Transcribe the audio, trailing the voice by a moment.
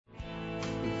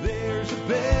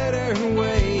better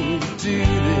way to do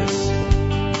this.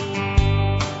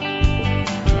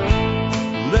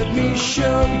 Let me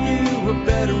show you a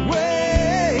better way.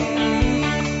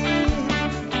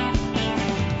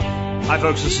 Hi,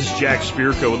 folks. This is Jack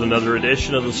Spirko with another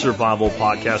edition of the Survival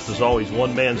Podcast. As always,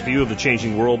 one man's view of the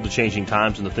changing world, the changing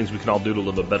times, and the things we can all do to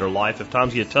live a better life if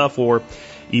times get tough or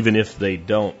even if they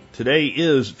don't. Today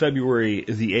is February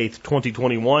the 8th,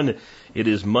 2021. It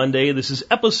is Monday. This is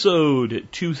episode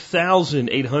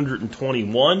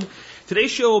 2821.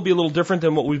 Today's show will be a little different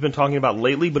than what we've been talking about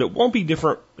lately, but it won't be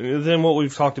different than what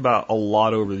we've talked about a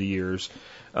lot over the years.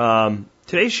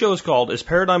 Today's show is called As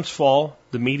Paradigms Fall,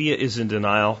 the Media is in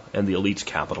Denial, and the Elites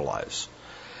Capitalize.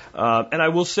 And I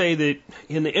will say that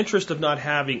in the interest of not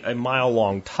having a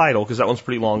mile-long title, because that one's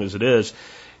pretty long as it is,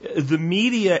 the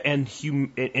media and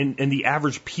the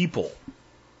average people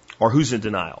are who's in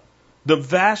denial. The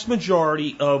vast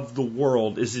majority of the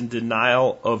world is in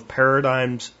denial of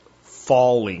paradigms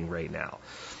falling right now.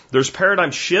 There's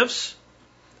paradigm shifts,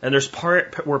 and there's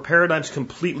where paradigms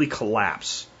completely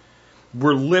collapse.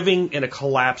 We're living in a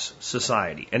collapsed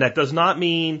society. And that does not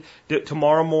mean that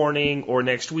tomorrow morning or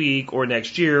next week or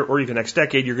next year or even next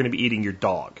decade you're going to be eating your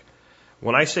dog.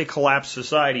 When I say collapsed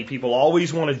society, people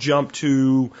always want to jump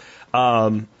to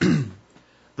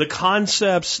the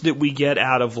concepts that we get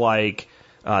out of like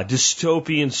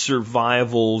dystopian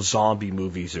survival zombie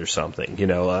movies or something, you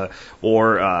know,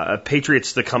 or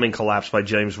Patriots the Coming Collapse by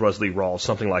James Wesley Rawls,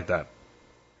 something like that.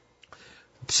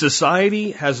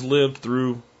 Society has lived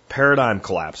through paradigm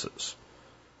collapses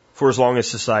for as long as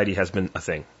society has been a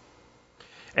thing.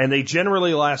 And they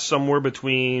generally last somewhere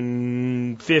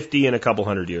between 50 and a couple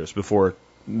hundred years before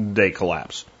they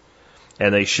collapse.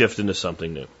 And they shift into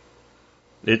something new.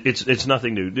 It's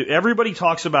nothing new. Everybody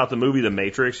talks about the movie The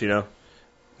Matrix, you know.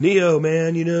 Neo,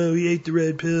 man, you know, he ate the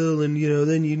red pill and, you know,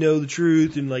 then you know the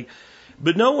truth and like,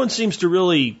 but no one seems to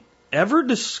really ever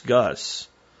discuss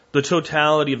the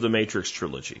totality of the Matrix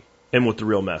trilogy and what the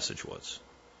real message was.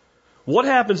 What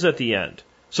happens at the end?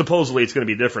 Supposedly it's going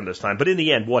to be different this time, but in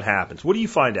the end, what happens? What do you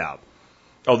find out?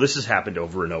 Oh, this has happened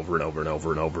over and over and over and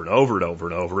over and over and over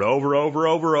and over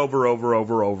and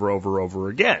over and over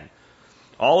again.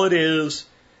 All it is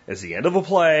the end of a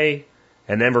play,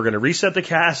 and then we're going to reset the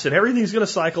cast, and everything's going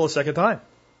to cycle a second time,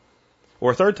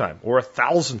 or a third time, or a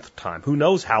thousandth time. Who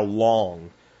knows how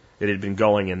long it had been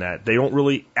going in that? They don't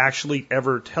really actually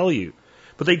ever tell you,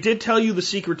 but they did tell you the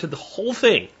secret to the whole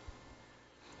thing.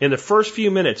 In the first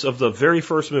few minutes of the very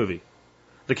first movie,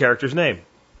 the character's name,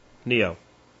 Neo.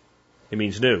 It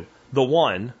means new. The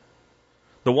one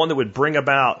that would bring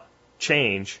about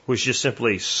change was just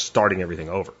simply starting everything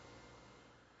over.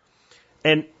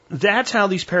 And that's how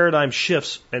these paradigm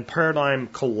shifts and paradigm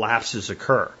collapses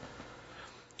occur.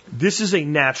 This is a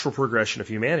natural progression of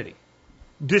humanity.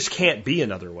 This can't be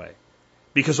another way.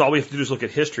 Because all we have to do is look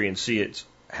at history and see it's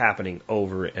happening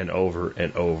over and over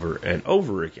and over and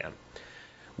over again.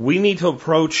 We need to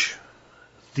approach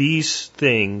these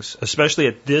things, especially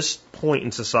at this point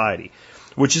in society,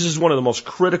 which is one of the most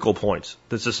critical points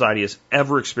that society has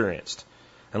ever experienced.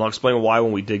 And I'll explain why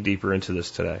when we dig deeper into this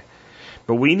today.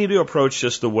 But we need to approach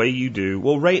this the way you do.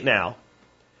 Well, right now,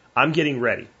 I'm getting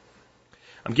ready.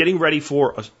 I'm getting ready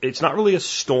for, it's not really a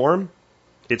storm,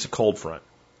 it's a cold front.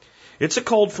 It's a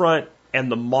cold front,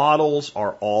 and the models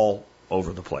are all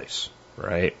over the place,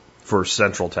 right? For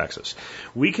central Texas.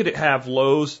 We could have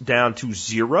lows down to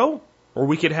 0, or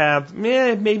we could have,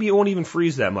 maybe it won't even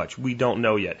freeze that much. We don't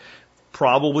know yet.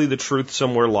 Probably the truth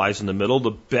somewhere lies in the middle.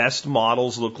 The best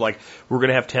models look like we're going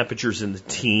to have temperatures in the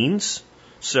teens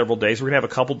several days. We're going to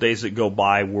have a couple days that go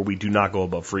by where we do not go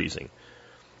above freezing.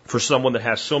 For someone that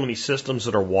has so many systems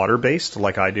that are water-based,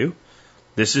 like I do,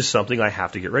 this is something I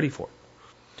have to get ready for.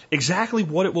 Exactly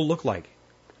what it will look like,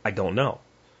 I don't know.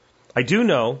 I do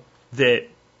know that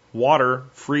water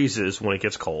freezes when it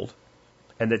gets cold,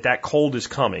 and that cold is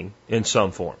coming in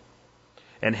some form.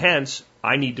 And hence,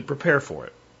 I need to prepare for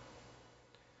it.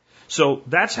 So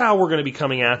that's how we're going to be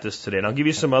coming at this today. And I'll give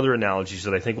you some other analogies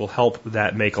that I think will help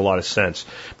that make a lot of sense.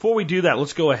 Before we do that,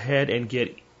 let's go ahead and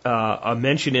get a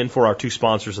mention in for our two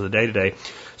sponsors of the day today.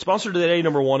 Sponsor today,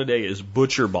 number one today, is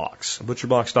ButcherBox,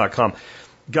 butcherbox.com.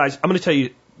 Guys, I'm going to tell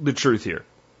you the truth here.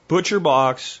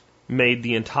 ButcherBox made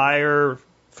the entire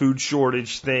food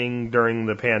shortage thing during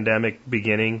the pandemic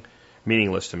beginning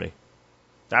meaningless to me.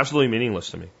 Absolutely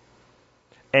meaningless to me.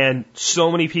 And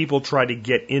so many people tried to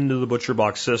get into the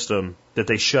ButcherBox system that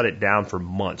they shut it down for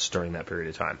months during that period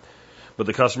of time. But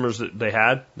the customers that they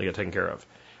got taken care of.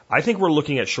 I think we're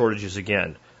looking at shortages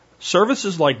again.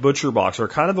 Services like ButcherBox are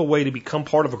kind of a way to become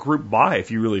part of a group buy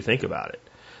if you really think about it.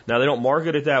 Now, they don't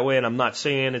market it that way, and I'm not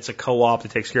saying it's a co-op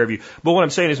that takes care of you. But what I'm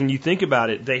saying is when you think about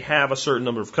it, they have a certain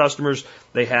number of customers.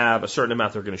 They have a certain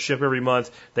amount they're going to ship every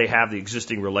month. They have the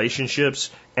existing relationships,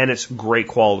 and it's great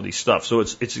quality stuff. So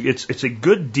it's a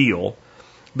good deal.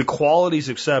 The quality is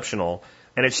exceptional,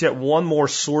 and it's yet one more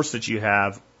source that you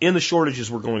have in the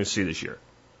shortages we're going to see this year.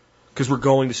 Because we're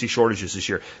going to see shortages this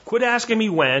year. Quit asking me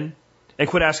when, and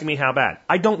quit asking me how bad.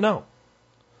 I don't know.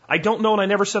 I don't know, and I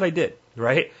never said I did,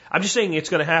 right? I'm just saying it's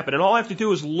going to happen. And all I have to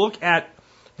do is look at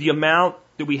the amount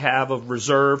that we have of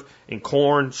reserve in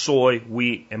corn, soy,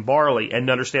 wheat, and barley, and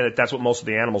understand that that's what most of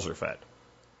the animals are fed.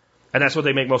 And that's what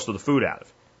they make most of the food out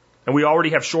of. And we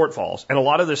already have shortfalls. And a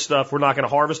lot of this stuff we're not going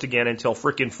to harvest again until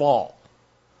frickin' fall.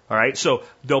 All right? So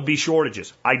there'll be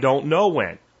shortages. I don't know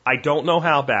when. I don't know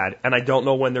how bad. And I don't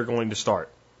know when they're going to start.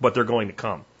 But they're going to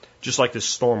come. Just like this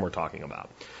storm we're talking about.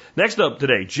 Next up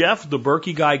today, Jeff the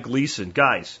Berkey Guy Gleason.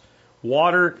 Guys,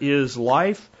 water is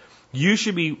life. You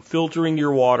should be filtering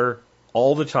your water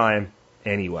all the time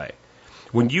anyway.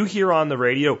 When you hear on the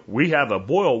radio, we have a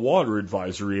boil water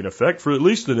advisory in effect for at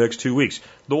least the next 2 weeks.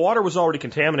 The water was already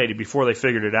contaminated before they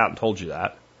figured it out and told you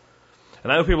that.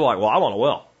 And I know people are like, well, I'm on a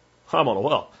well. I'm on a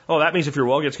well. Oh, that means if your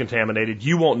well gets contaminated,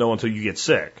 you won't know until you get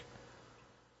sick.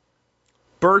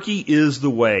 Berkey is the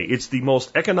way. It's the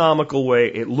most economical way.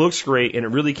 It looks great, and it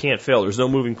really can't fail. There's no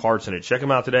moving parts in it. Check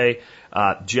him out today.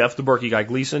 Jeff, the Berkey Guy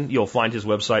Gleason. You'll find his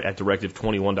website at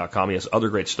directive21.com. He has other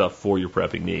great stuff for your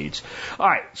prepping needs. All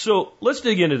right, so let's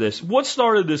dig into this. What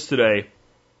started this today?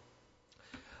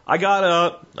 I got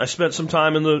up. I spent some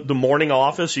time in the morning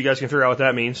office. You guys can figure out what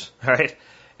that means, all right?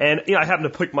 And I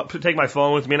happened to take my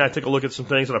phone with me, and I took a look at some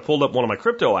things, and I pulled up one of my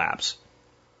crypto apps.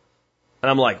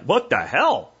 And I'm like, what the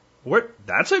hell?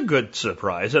 That's a good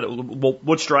surprise. Well,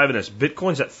 what's driving this?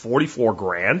 Bitcoin's at 44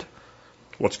 grand.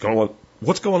 What's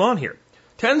going on here?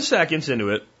 10 seconds into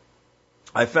it,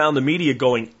 I found the media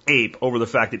going ape over the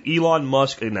fact that Elon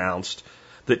Musk announced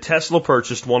that Tesla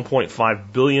purchased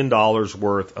 $1.5 billion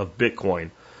worth of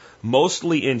Bitcoin,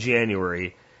 mostly in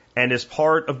January, and as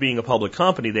part of being a public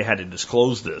company, they had to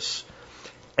disclose this.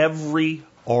 Every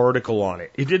article on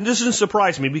it. This doesn't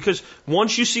surprise me because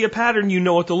once you see a pattern, you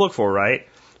know what to look for, right?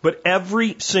 But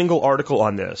every single article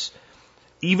on this,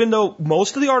 even though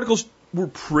most of the articles were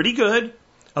pretty good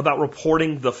about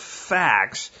reporting the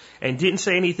facts and didn't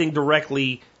say anything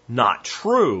directly not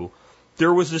true,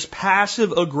 there was this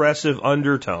passive-aggressive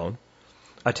undertone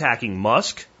attacking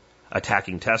Musk,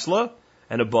 attacking Tesla,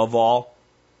 and above all,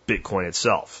 Bitcoin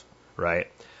itself, right?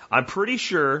 I'm pretty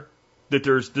sure that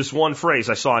there's this one phrase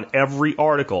I saw in every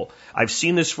article. I've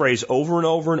seen this phrase over and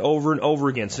over and over and over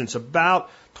again since about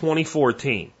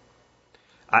 2014.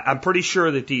 I'm pretty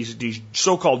sure that these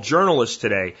so-called journalists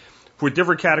today, with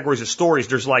different categories of stories,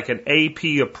 there's like an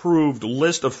AP-approved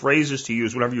list of phrases to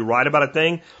use whenever you write about a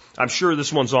thing. I'm sure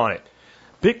this one's on it.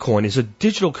 Bitcoin is a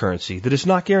digital currency that is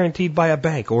not guaranteed by a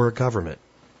bank or a government.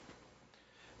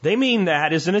 They mean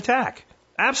that as an attack.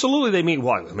 Absolutely, they mean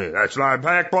what? I mean, that's not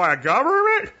backed by a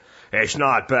government? It's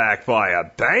not backed by a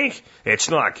bank. It's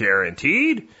not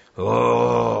guaranteed.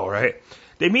 Oh, right.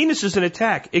 They mean this as an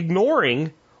attack,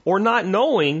 ignoring or not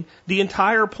knowing the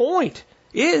entire point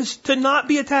is to not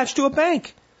be attached to a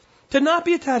bank, to not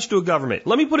be attached to a government.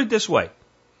 Let me put it this way.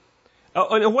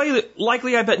 In a way that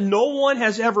likely I bet no one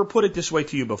has ever put it this way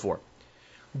to you before.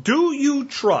 Do you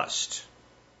trust?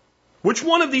 Which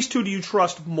one of these two do you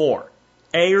trust more?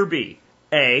 A or B?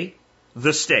 A,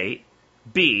 the state.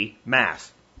 B,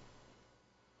 math.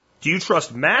 Do you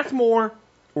trust math more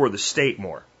or the state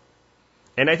more?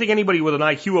 And I think anybody with an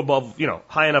IQ above,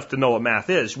 high enough to know what math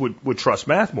is would trust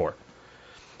math more.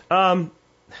 I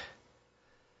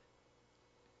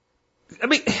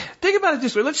mean, think about it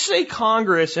this way. Let's say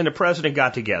Congress and the president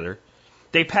got together.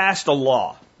 They passed a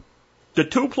law. The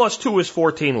 2 plus 2 is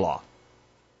 14 law.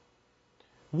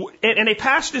 And they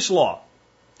passed this law.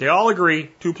 They all agree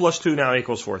 2 plus 2 now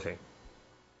equals 14.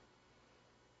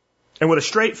 And with a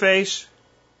straight face,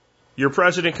 your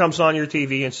president comes on your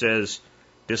TV and says,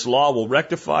 this law will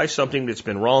rectify something that's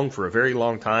been wrong for a very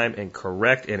long time and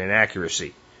correct an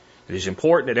inaccuracy. It is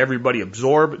important that everybody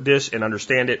absorb this and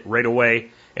understand it right away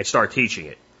and start teaching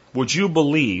it. Would you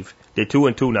believe that 2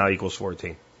 and 2 now equals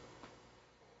 14?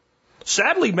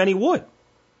 Sadly, many would.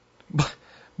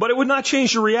 But it would not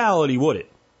change the reality, would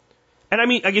it? And I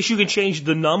mean, I guess you can change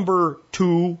the number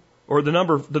 2 or the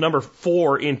number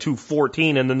 4 into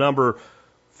 14 and the number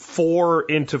 4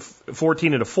 into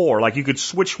 14 into 4. Like you could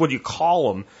switch what you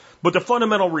call them. But the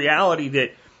fundamental reality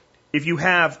that if you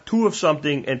have 2 of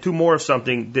something and 2 more of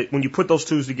something, that when you put those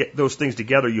things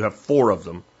together, you have 4 of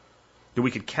them. That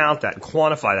we could count that and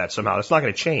quantify that somehow. That's not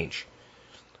going to change.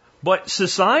 But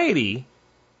society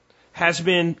has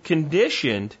been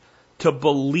conditioned to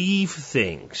believe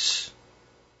things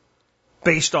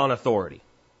based on authority.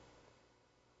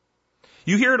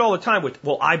 You hear it all the time with,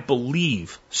 well, I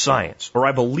believe science, or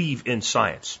I believe in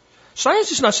science.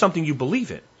 Science is not something you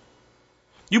believe in.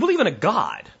 You believe in a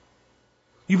God.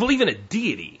 You believe in a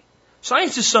deity.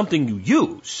 Science is something you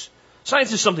use.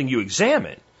 Science is something you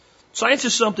examine. Science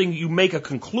is something you make a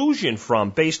conclusion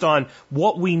from based on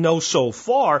what we know so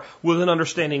far with an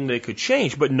understanding that it could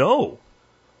change. But no.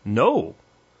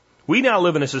 We now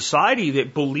live in a society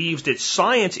that believes that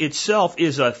science itself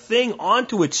is a thing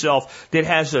unto itself that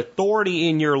has authority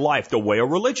in your life, the way a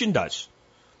religion does.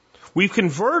 We've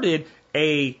converted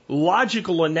a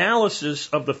logical analysis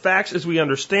of the facts as we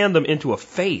understand them into a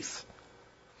faith.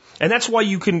 And that's why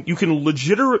you can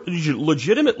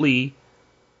legitimately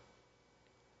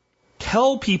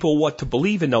tell people what to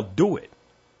believe and they'll do it.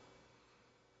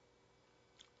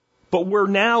 But we're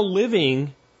now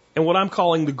living in what I'm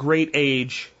calling the great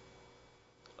age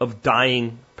of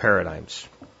dying paradigms.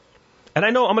 And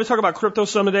I know I'm going to talk about crypto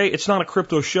someday. It's not a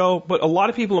crypto show, but a lot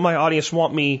of people in my audience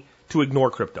want me to ignore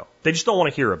crypto. They just don't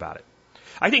want to hear about it.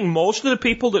 I think most of the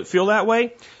people that feel that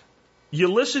way, you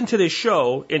listen to this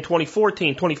show in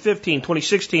 2014, 2015,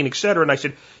 2016, etc., and I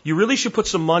said, you really should put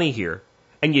some money here,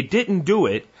 and you didn't do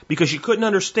it because you couldn't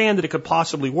understand that it could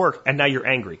possibly work, and now you're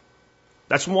angry.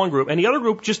 That's one group. And the other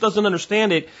group just doesn't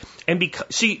understand it. And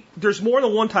see, there's more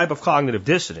than one type of cognitive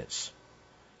dissonance.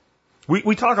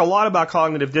 We talk a lot about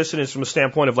cognitive dissonance from a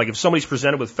standpoint of, like, if somebody's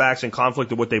presented with facts in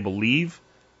conflict with what they believe,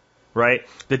 right,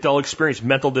 that they'll experience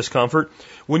mental discomfort.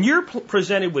 When you're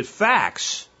presented with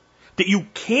facts that you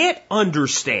can't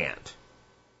understand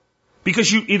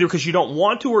because you don't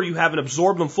want to or you haven't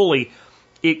absorbed them fully,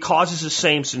 it causes the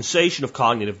same sensation of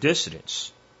cognitive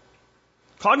dissonance.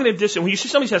 Cognitive dissonance, when you see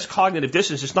somebody has cognitive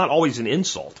dissonance, it's not always an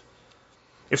insult.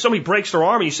 If somebody breaks their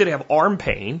arm and you say they have arm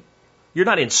pain, you're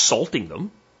not insulting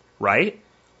them, right?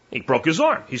 He broke his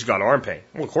arm. He's got arm pain.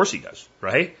 Well, of course he does,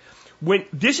 right? When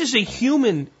this is a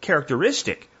human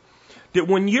characteristic, that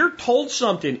when you're told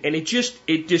something and it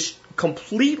just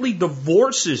completely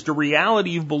divorces the reality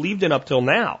you've believed in up till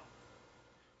now,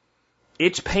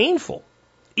 it's painful.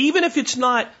 Even if it's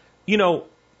not,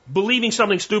 believing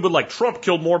something stupid like Trump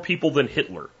killed more people than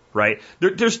Hitler, right?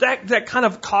 There's that kind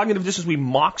of cognitive dissonance we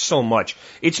mock so much.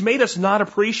 It's made us not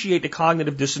appreciate the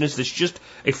cognitive dissonance that's just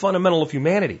a fundamental of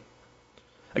humanity.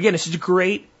 Again, this is a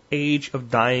great age of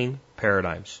dying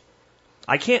paradigms.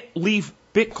 I can't leave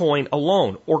Bitcoin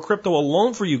alone or crypto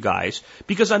alone for you guys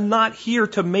because I'm not here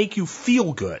to make you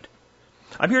feel good.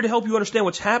 I'm here to help you understand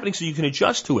what's happening so you can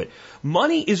adjust to it.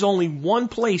 Money is only one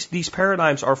place these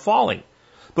paradigms are falling.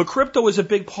 But crypto is a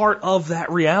big part of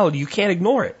that reality. You can't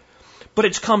ignore it. But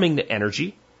it's coming to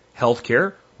energy,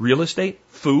 healthcare, real estate,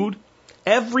 food,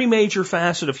 every major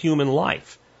facet of human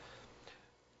life.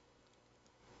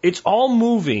 It's all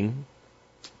moving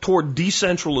toward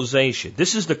decentralization.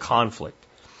 This is the conflict.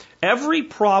 Every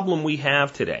problem we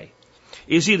have today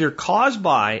is either caused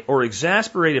by or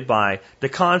exasperated by the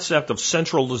concept of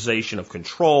centralization of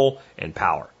control and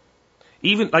power.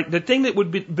 Even like the thing that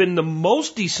would have been the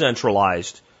most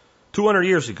decentralized 200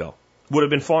 years ago would have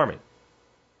been farming.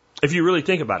 If you really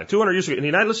think about it, 200 years ago,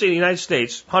 let's say in the United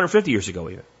States, 150 years ago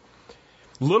even,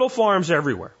 little farms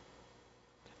everywhere.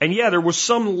 And yeah, there was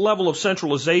some level of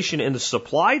centralization in the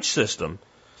supply system,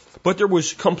 but there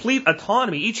was complete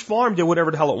autonomy. Each farm did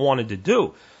whatever the hell it wanted to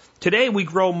do. Today we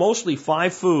grow mostly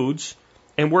 5 foods,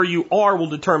 and where you are will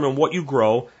determine what you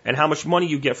grow and how much money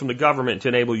you get from the government to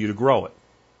enable you to grow it.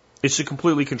 It's a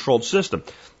completely controlled system.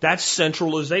 That's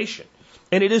centralization.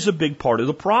 And it is a big part of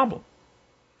the problem.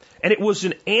 And it was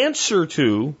an answer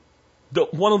to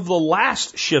one of the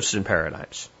last shifts in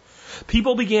paradigms.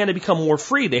 People began to become more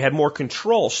free. They had more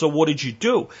control. So what did you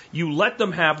do? You let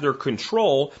them have their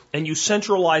control and you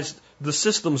centralized the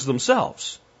systems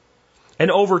themselves. And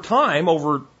over time,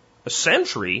 over a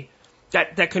century,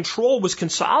 that control was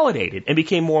consolidated and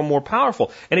became more and more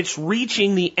powerful. And it's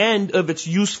reaching the end of its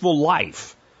useful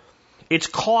life. It's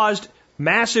caused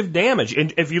massive damage.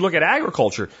 And if you look at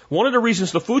agriculture, one of the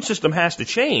reasons the food system has to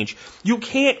change, you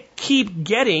can't keep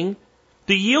getting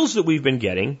the yields that we've been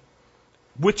getting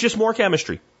with just more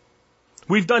chemistry.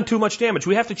 We've done too much damage.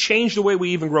 We have to change the way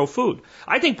we even grow food.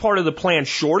 I think part of the plant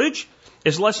shortage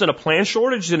is less than a plant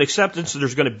shortage, it's an acceptance that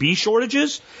there's going to be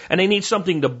shortages, and they need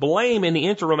something to blame in the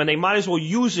interim, and they might as well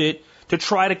use it to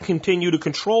try to continue to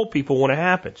control people when it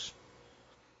happens.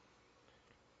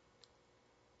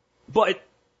 But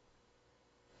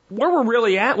where we're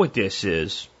really at with this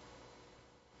is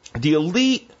the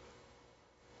elite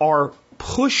are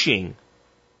pushing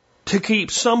to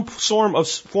keep some form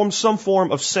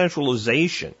of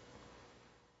centralization.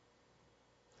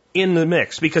 in the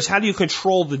mix, because how do you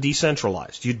control the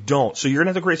decentralized? You don't. So you're going to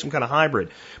have to create some kind of hybrid.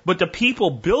 But the people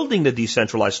building the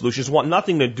decentralized solutions want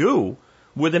nothing to do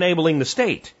with enabling the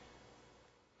state.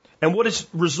 And what it's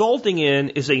resulting in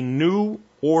is a new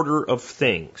order of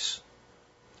things,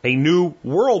 a new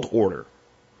world order.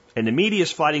 And the media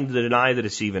is fighting to deny that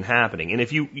it's even happening.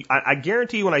 And I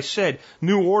guarantee you when I said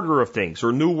new order of things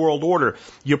or new world order,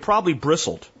 you probably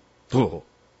bristled.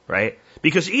 Right?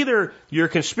 Because either you're a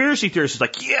conspiracy theorist is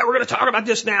like, yeah, we're going to talk about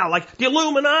this now, like the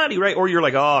Illuminati, right? Or you're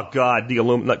like, oh, God, the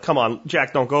Illuminati. Come on,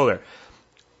 Jack, don't go there.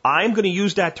 I'm going to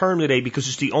use that term today because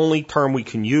it's the only term we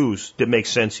can use that makes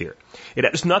sense here. It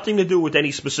has nothing to do with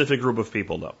any specific group of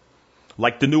people, though,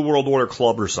 like the New World Order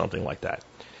Club or something like that.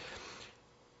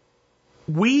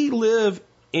 We live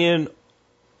in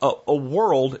a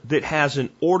world that has an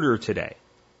order today.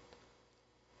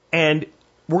 And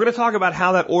we're going to talk about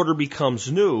how that order becomes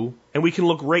new, and we can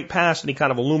look right past any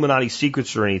kind of Illuminati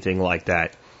secrets or anything like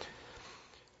that.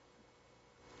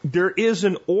 There is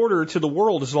an order to the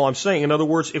world, is all I'm saying. In other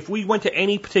words, if we went to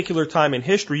any particular time in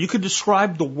history, you could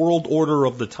describe the world order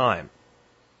of the time.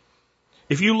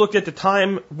 If you looked at the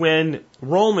time when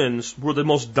Romans were the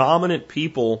most dominant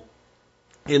people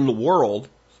in the world,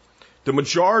 the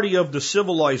majority of the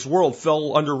civilized world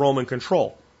fell under Roman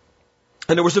control.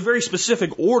 And there was a very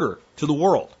specific order to the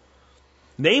world.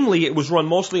 Namely, it was run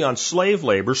mostly on slave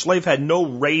labor. Slave had no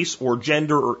race or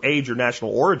gender or age or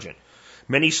national origin.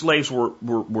 Many slaves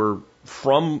were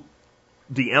from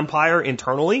the empire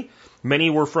internally. Many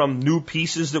were from new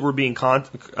pieces that were being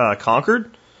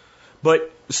conquered.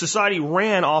 But society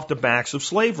ran off the backs of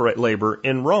slave labor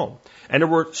in Rome. And there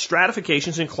were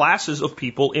stratifications and classes of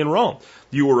people in Rome.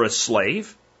 You were a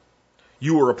slave.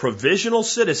 You were a provisional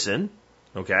citizen.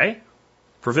 Okay?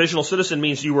 Provisional citizen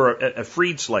means you were a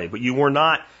freed slave, but you were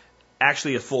not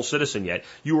actually a full citizen yet.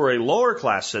 You were a lower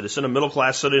class citizen, a middle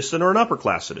class citizen, or an upper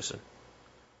class citizen.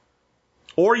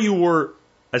 Or you were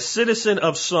a citizen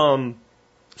of some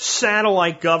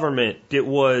satellite government that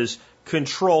was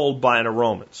controlled by the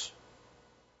Romans.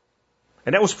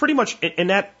 And that was pretty much,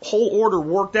 and that whole order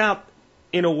worked out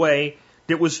in a way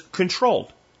that was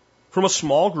controlled from a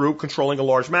small group controlling a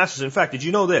large masses. In fact, did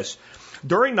you know this?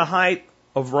 During the height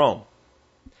of Rome,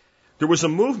 there was a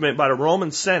movement by the Roman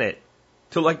Senate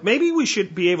to maybe we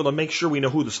should be able to make sure we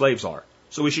know who the slaves are.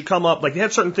 So we should come up, they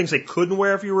had certain things they couldn't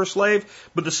wear if you were a slave,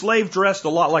 but the slave dressed a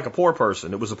lot like a poor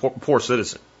person. It was a poor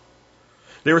citizen.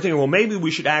 They were thinking, well, maybe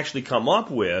we should actually come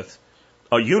up with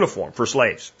a uniform for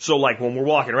slaves. So when we're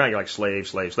walking around, you're like slave,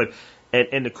 slave, slave.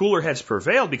 And the cooler heads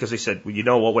prevailed because they said, well, you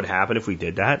know what would happen if we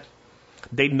did that?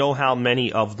 They'd know how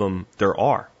many of them there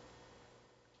are.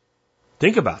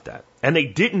 Think about that. And they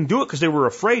didn't do it because they were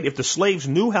afraid if the slaves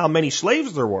knew how many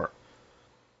slaves there were,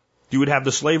 you would have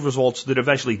the slave revolts that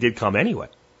eventually did come anyway.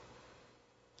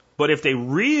 But if they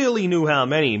really knew how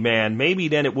many, man, maybe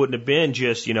then it wouldn't have been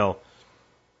just, what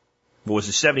was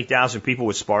it, 70,000 people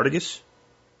with Spartacus?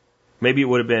 Maybe it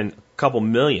would have been a couple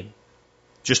million,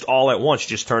 just all at once,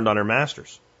 just turned on their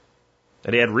masters.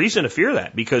 And they had reason to fear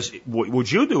that, because what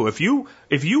would you do if you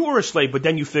were a slave, but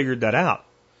then you figured that out?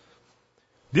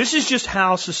 This is just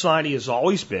how society has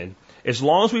always been. As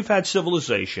long as we've had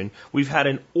civilization, we've had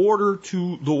an order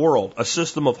to the world, a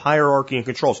system of hierarchy and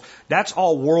controls. That's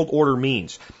all world order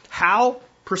means. How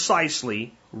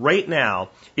precisely, right now,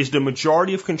 is the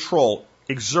majority of control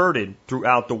exerted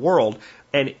throughout the world?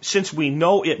 And since we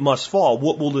know it must fall,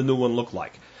 what will the new one look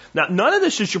like? Now, none of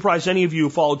this should surprise any of you who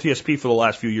followed TSP for the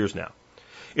last few years now.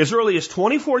 As early as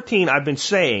 2014, I've been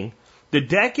saying the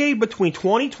decade between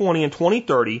 2020 and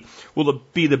 2030 will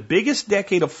be the biggest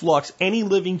decade of flux any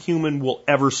living human will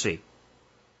ever see.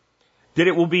 That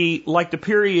it will be like the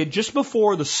period just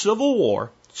before the Civil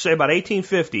War, say about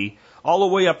 1850, all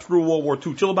the way up through World War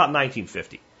II, till about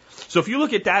 1950. So if you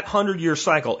look at that 100-year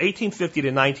cycle, 1850 to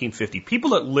 1950, people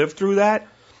that lived through that,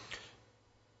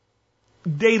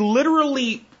 they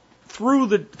literally, through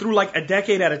a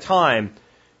decade at a time,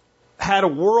 had a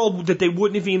world that they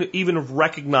wouldn't have even have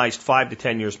recognized 5 to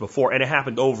 10 years before, and it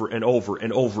happened over and over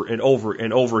and over and over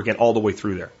and over again all the way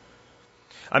through there.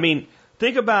 I mean,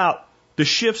 think about the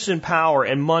shifts in power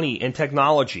and money and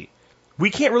technology. We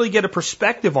can't really get a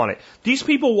perspective on it. These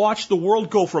people watched the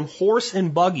world go from horse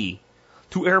and buggy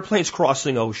to airplanes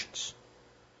crossing oceans.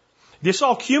 This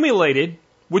all accumulated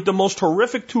with the most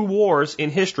horrific 2 wars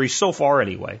in history so far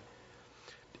anyway.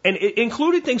 And it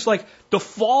included things like the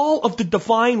fall of the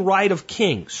divine right of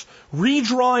kings,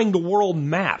 redrawing the world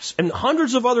maps, and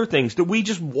hundreds of other things that we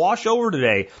just wash over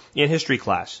today in history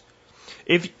class.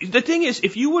 The thing is,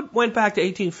 if you went back to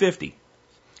 1850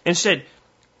 and said,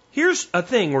 here's a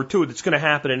thing or two that's going to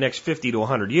happen in the next 50 to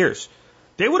 100 years,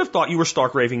 They would have thought you were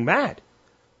stark raving mad.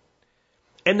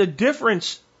 And the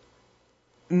difference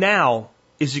now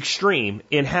is extreme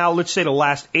in how, let's say, the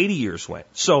last 80 years went.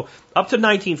 So up to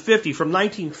 1950, from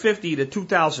 1950 to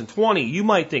 2020, you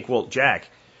might think, well, Jack,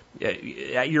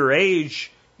 at your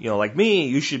age, like me,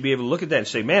 you should be able to look at that and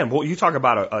say, man, boy, you talk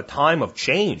about a time of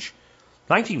change.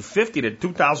 1950 to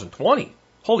 2020.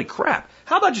 Holy crap.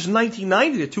 How about just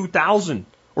 1990 to 2000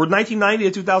 or 1990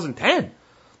 to 2010?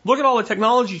 Look at all the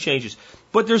technology changes.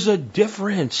 But there's a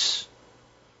difference.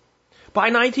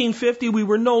 By 1950, we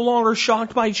were no longer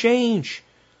shocked by change.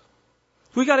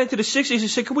 We got into the 60s and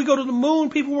said, can we go to the moon?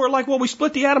 People were like, well, we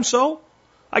split the atom, so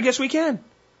I guess we can.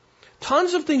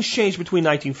 Tons of things changed between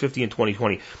 1950 and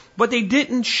 2020, but they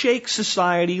didn't shake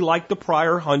society like the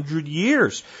prior 100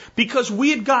 years because we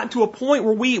had gotten to a point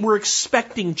where we were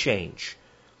expecting change.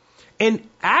 And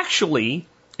actually,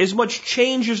 as much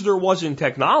change as there was in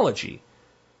technology,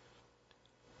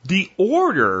 the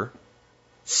order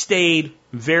stayed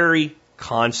very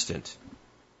constant.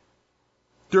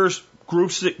 There's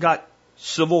groups that got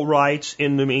civil rights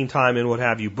in the meantime and what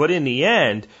have you, but in the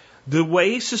end, the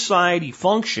way society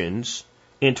functions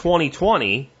in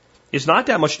 2020 is not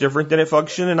that much different than it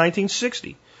functioned in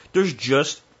 1960. There's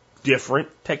just different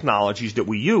technologies that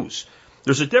we use.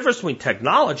 There's a difference between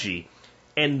technology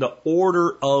and the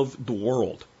order of the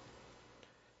world.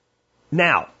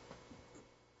 Now,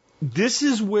 this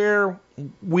is where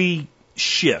we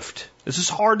shift. This is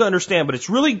hard to understand, but it's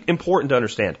really important to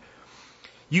understand.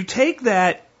 You take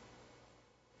that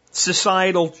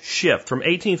societal shift from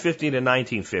 1850 to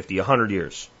 1950, 100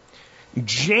 years,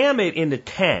 jam it into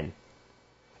 10,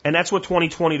 and that's what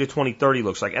 2020 to 2030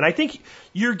 looks like. And I think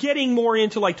you're getting more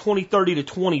into like 2030 to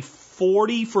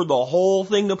 2040 for the whole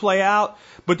thing to play out,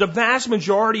 but the vast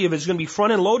majority of it is going to be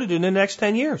front and loaded in the next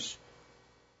 10 years.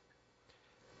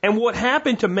 And what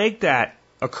happened to make that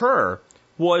occur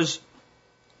was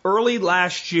early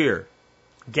last year,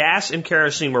 gas and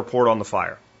kerosene were poured on the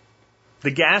fire.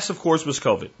 The gas, of course, was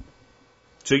COVID.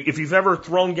 So if you've ever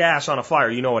thrown gas on a fire,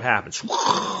 you know what happens.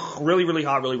 Really, really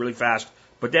hot, really, really fast.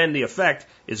 But then the effect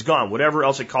is gone. Whatever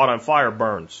else it caught on fire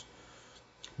burns.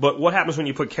 But what happens when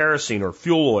you put kerosene or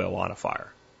fuel oil on a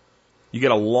fire? You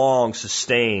get a long,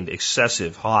 sustained,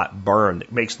 excessive hot burn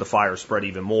that makes the fire spread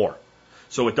even more.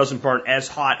 So it doesn't burn as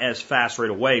hot as fast right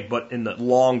away, but in the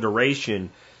long duration,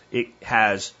 it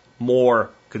has more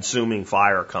consuming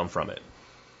fire come from it.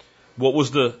 What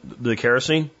was the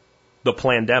kerosene? The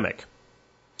plandemic.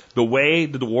 The way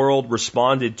that the world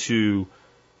responded to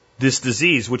this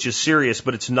disease, which is serious,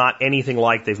 but it's not anything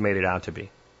like they've made it out to be.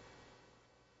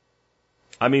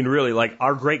 I mean, really, like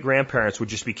our great-grandparents would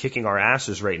just be kicking our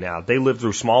asses right now. They lived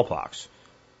through smallpox.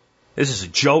 This is a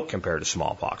joke compared to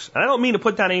smallpox. And I don't mean to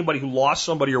put down anybody who lost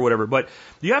somebody or whatever, but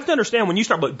you have to understand when you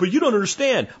start, but you don't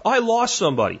understand. I lost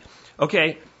somebody.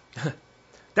 Okay,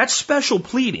 that's special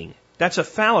pleading. That's a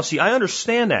fallacy. I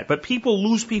understand that, but people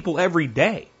lose people every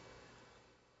day.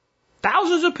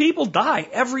 Thousands of people die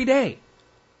every day.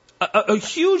 A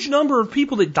huge number of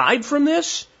people that died from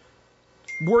this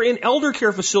were in elder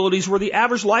care facilities where the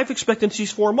average life expectancy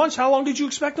is 4 months. How long did you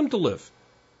expect them to live?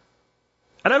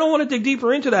 And I don't want to dig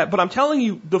deeper into that, but I'm telling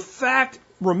you, the fact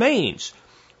remains.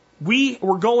 We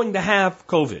were going to have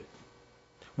COVID.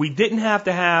 We didn't have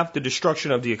to have the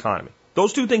destruction of the economy.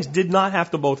 Those two things did not have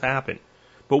to both happen.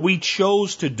 But we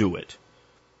chose to do it.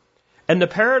 And the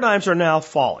paradigms are now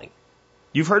falling.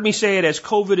 You've heard me say it as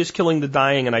COVID is killing the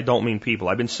dying, and I don't mean people.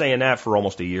 I've been saying that for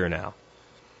almost a year now.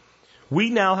 We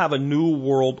now have a new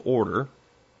world order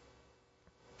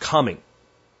coming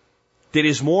that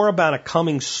is more about a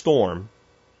coming storm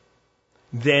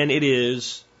than it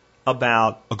is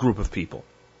about a group of people.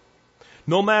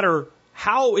 No matter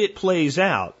how it plays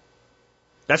out,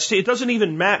 it doesn't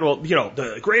even matter. Well,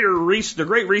 the Great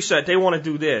Reset, they want to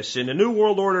do this. In the New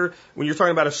World Order, when you're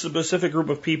talking about a specific group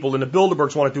of people, and the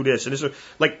Bilderbergs want to do this. And this,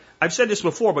 like I've said this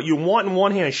before, but you want in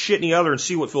one hand and shit in the other and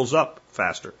see what fills up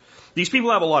faster. These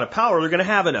people have a lot of power. They're going to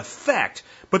have an effect,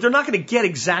 but they're not going to get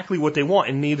exactly what they want,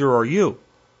 and neither are you.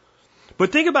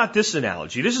 But think about this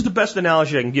analogy. This is the best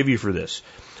analogy I can give you for this.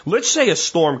 Let's say a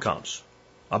storm comes,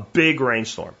 a big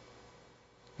rainstorm,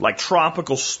 like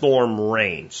tropical storm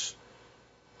rains,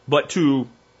 but to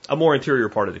a more interior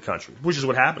part of the country, which is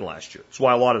what happened last year. It's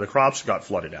why a lot of the crops got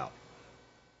flooded out.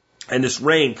 And this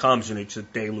rain comes, and it's a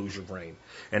deluge of rain.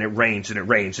 And it rains, and it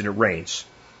rains, and it rains.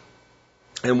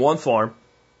 And one farm,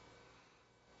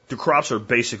 the crops are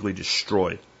basically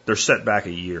destroyed. They're set back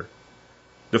a year.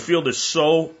 The field is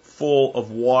so full of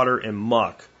water and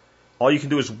muck, all you can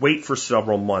do is wait for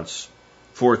several months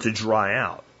for it to dry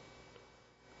out.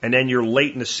 And then you're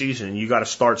late in the season, and you got to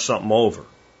start something over.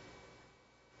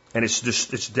 And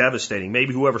it's devastating.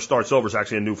 Maybe whoever starts over is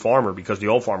actually a new farmer because the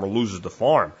old farmer loses the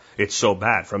farm. It's so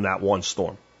bad from that one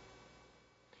storm.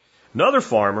 Another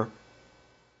farmer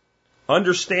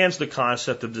understands the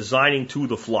concept of designing to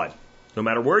the flood. No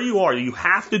matter where you are, you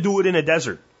have to do it in a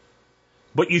desert.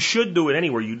 But you should do it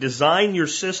anywhere. You design your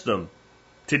system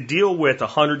to deal with a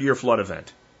 100-year flood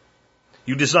event.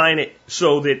 You design it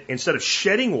so that instead of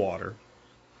shedding water,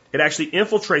 it actually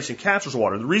infiltrates and captures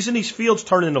water. The reason these fields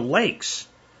turn into lakes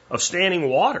of standing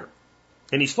water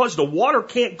in these floods, the water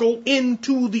can't go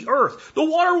into the earth. The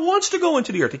water wants to go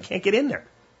into the earth. It can't get in there.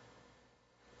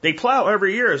 They plow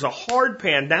every year as a hard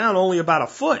pan down only about a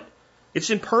foot. It's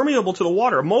impermeable to the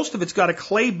water. Most of it's got a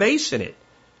clay base in it.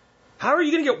 How are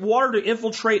you going to get water to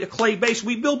infiltrate a clay base?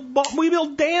 We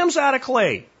build dams out of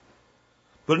clay.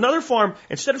 But another farm,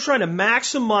 instead of trying to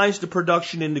maximize the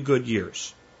production in the good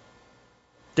years,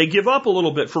 they give up a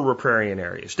little bit for riparian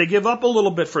areas. They give up a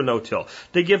little bit for no-till.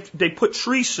 They put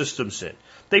tree systems in.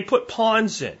 They put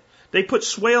ponds in. They put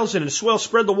swales in, and the swales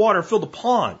spread the water and fill the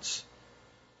ponds.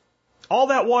 All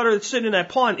that water that's sitting in that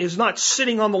pond is not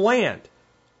sitting on the land.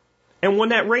 And when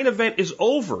that rain event is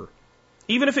over,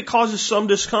 even if it causes some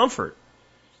discomfort,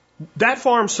 that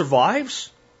farm survives.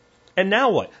 And now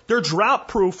what? They're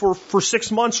drought-proof for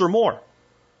 6 months or more.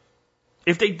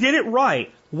 If they did it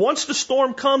right, once the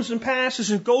storm comes and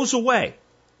passes and goes away,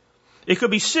 it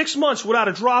could be 6 months without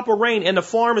a drop of rain and the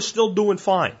farm is still doing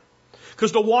fine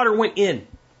because the water went in.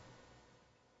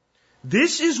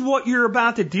 This is what you're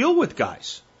about to deal with,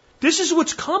 guys. This is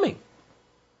what's coming.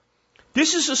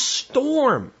 This is a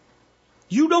storm.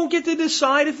 You don't get to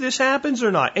decide if this happens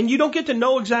or not, and you don't get to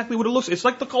know exactly what it looks like. It's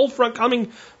like the cold front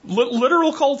coming,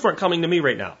 literal cold front coming to me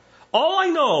right now. All I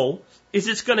know is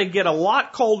it's going to get a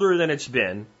lot colder than it's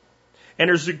been, and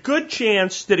there's a good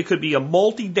chance that it could be a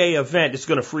multi-day event that's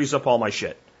going to freeze up all my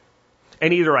shit.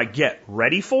 And either I get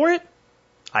ready for it,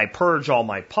 I purge all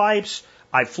my pipes,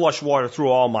 I flush water through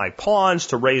all my ponds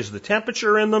to raise the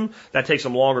temperature in them. That takes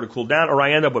them longer to cool down, or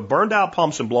I end up with burned out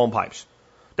pumps and blown pipes.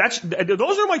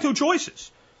 Those are my two choices.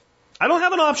 I don't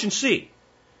have an option C.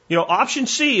 Option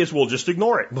C is we'll just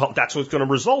ignore it. Well, that's what's going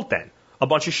to result then. A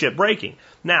bunch of shit breaking.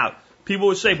 Now, people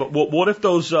would say, but what if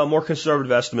those more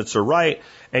conservative estimates are right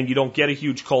and you don't get a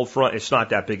huge cold front, it's not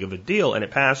that big of a deal, and it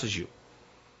passes you?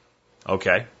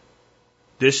 Okay.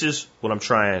 This is what I'm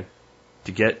trying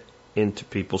to get into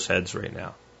people's heads right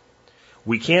now.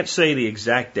 We can't say the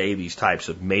exact day these types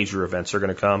of major events are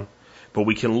going to come, but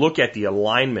we can look at the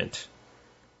alignment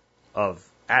of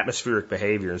atmospheric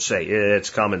behavior and say, it's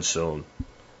coming soon.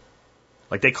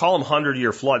 Like they call them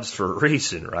 100-year floods for a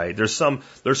reason, right? There's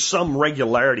some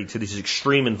regularity to these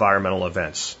extreme environmental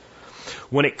events.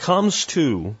 When it comes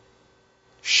to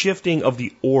shifting of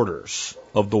the orders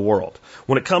of the world,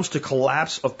 when it comes to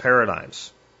collapse of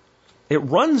paradigms, it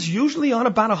runs usually on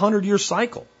about a 100-year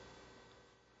cycle.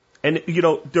 And,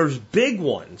 there's big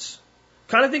ones.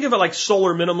 Kind of think of it like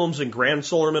solar minimums and grand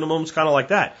solar minimums, kind of like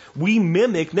that. We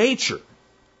mimic nature.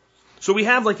 So we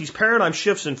have like these paradigm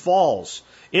shifts and falls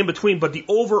in between, but the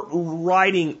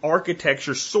overriding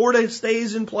architecture sort of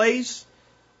stays in place.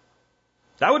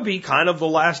 That would be kind of the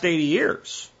last 80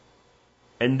 years.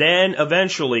 And then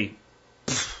eventually,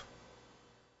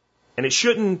 and it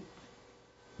shouldn't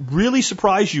really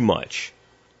surprise you much,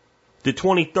 the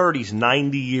 2030s,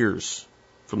 90 years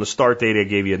from the start date I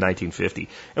gave you in 1950.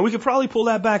 And we could probably pull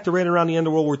that back to right around the end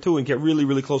of World War II and get really,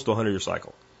 really close to a 100-year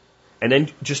cycle. And then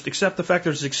just accept the fact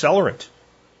there's accelerant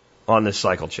on this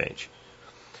cycle change.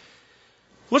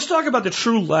 Let's talk about the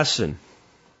true lesson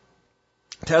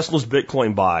Tesla's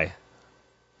Bitcoin buy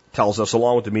tells us,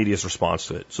 along with the media's response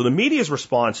to it. So the media's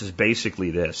response is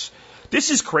basically this. This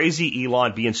is crazy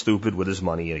Elon being stupid with his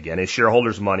money again, his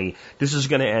shareholders' money. This is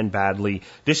going to end badly.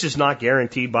 This is not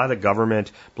guaranteed by the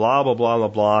government, blah, blah, blah, blah,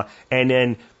 blah. And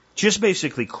then just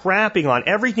basically crapping on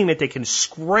everything that they can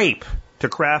scrape to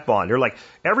crap on. They're like,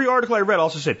 every article I read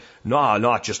also said, nah,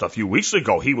 not just a few weeks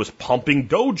ago, he was pumping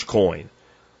Dogecoin.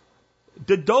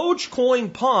 The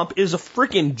Dogecoin pump is a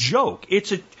freaking joke.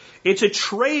 It's a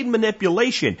trade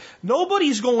manipulation.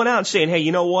 Nobody's going out and saying, hey,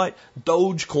 you know what?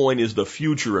 Dogecoin is the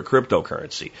future of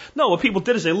cryptocurrency. No, what people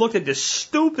did is they looked at this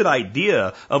stupid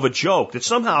idea of a joke that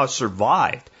somehow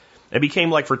survived. It became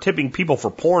like for tipping people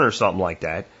for porn or something like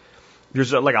that.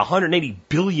 There's like 180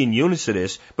 billion units of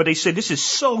this, but they said this is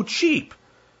so cheap.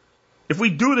 If we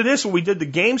do to this what we did to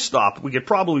GameStop, we could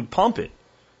probably pump it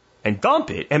and dump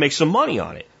it and make some money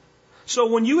on it.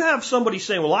 So when you have somebody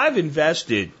saying, well, I've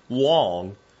invested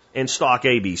long in stock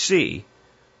ABC,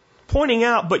 pointing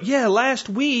out, but yeah, last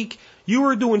week you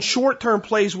were doing short-term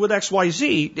plays with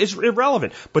XYZ is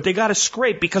irrelevant. But they got to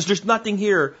scrape because there's nothing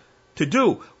here to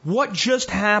do. What just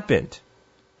happened?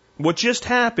 What just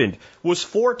happened was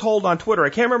foretold on Twitter. I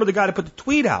can't remember the guy that put the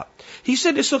tweet out. He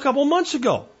said this a couple months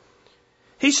ago.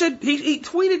 He said, he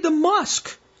tweeted to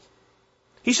Musk.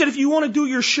 He said, if you want to do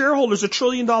your shareholders $1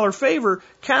 trillion favor,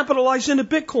 capitalize into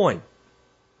Bitcoin.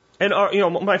 And,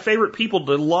 my favorite people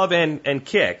to love and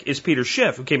kick is Peter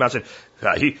Schiff, who came out and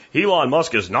said, Elon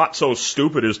Musk is not so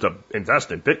stupid as to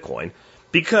invest in Bitcoin,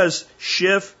 because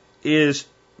Schiff is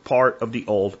part of the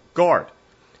old guard.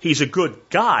 He's a good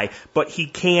guy, but he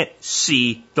can't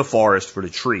see the forest for the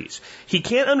trees. He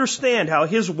can't understand how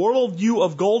his worldview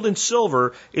of gold and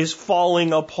silver is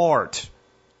falling apart.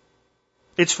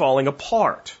 It's falling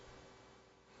apart.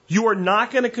 You are not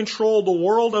going to control the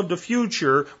world of the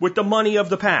future with the money of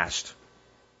the past.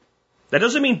 That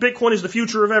doesn't mean Bitcoin is the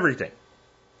future of everything.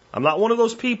 I'm not one of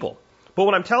those people. But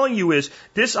what I'm telling you is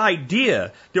this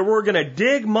idea that we're going to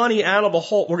dig money out of a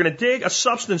hole, we're going to dig a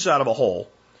substance out of a hole,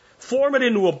 form it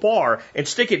into a bar, and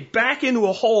stick it back into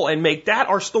a hole and make that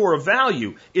our store of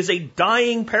value is a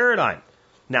dying paradigm.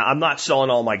 Now, I'm not selling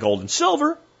all my gold and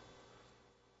silver.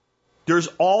 There's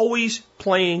always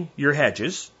playing your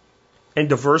hedges and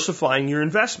diversifying your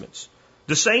investments.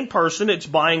 The same person that's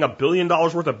buying $1 billion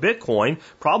worth of Bitcoin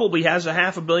probably has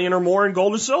 $500 million or more in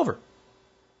gold and silver.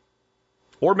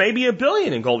 Or maybe $1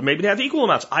 billion in gold. Maybe they have equal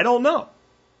amounts. I don't know.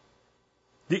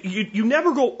 You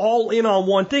never go all in on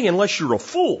one thing unless you're a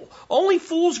fool. Only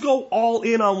fools go all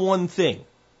in on one thing.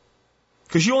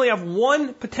 Because you only have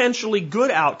one potentially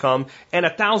good outcome and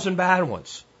 1,000 bad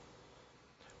ones.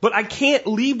 But I can't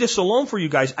leave this alone for you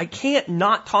guys. I can't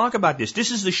not talk about this. This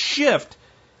is the shift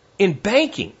in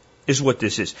banking is what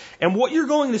this is. And what you're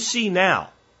going to see now,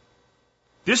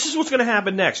 this is what's going to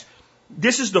happen next.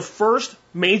 This is the first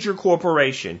major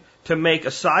corporation to make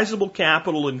a sizable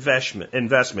capital investment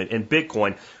in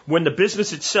Bitcoin when the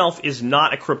business itself is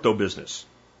not a crypto business.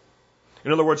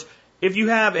 In other words, if you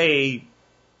have a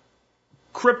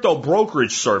crypto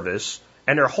brokerage service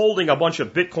and they're holding a bunch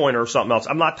of Bitcoin or something else,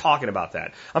 I'm not talking about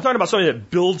that. I'm talking about something that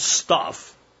builds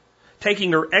stuff,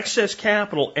 taking their excess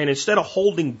capital and instead of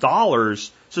holding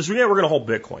dollars, says, yeah, we're going to hold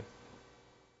Bitcoin.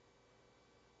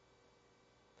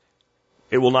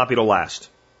 It will not be the last.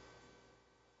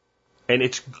 And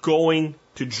it's going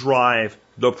to drive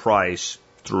the price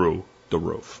through the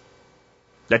roof.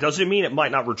 That doesn't mean it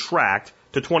might not retract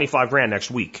to 25 grand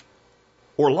next week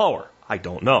or lower. I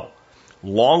don't know.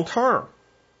 Long term,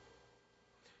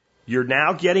 you're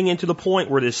now getting into the point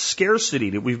where this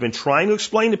scarcity that we've been trying to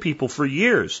explain to people for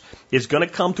years is going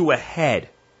to come to a head.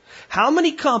 How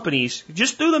many companies,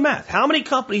 just do the math, how many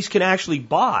companies can actually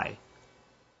buy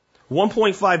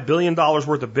 $1.5 billion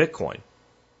worth of Bitcoin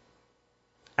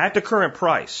at the current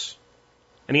price?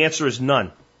 And the answer is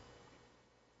none.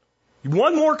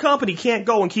 One more company can't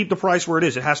go and keep the price where it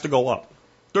is. It has to go up.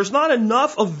 There's not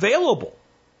enough available.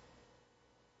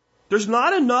 There's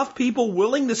not enough people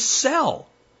willing to sell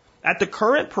at the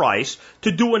current price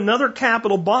to do another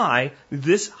capital buy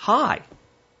this high.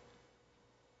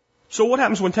 So what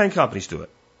happens when 10 companies do it?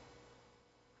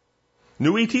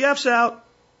 New ETF's out.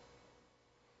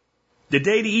 The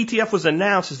day the ETF was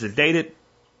announced is the day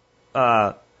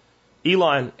that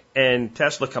Elon and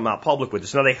Tesla come out public with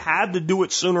this. Now, they had to do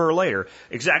it sooner or later.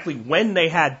 Exactly when they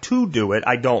had to do it,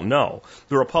 I don't know.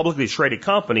 They're a publicly traded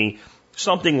company.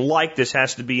 Something like this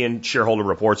has to be in shareholder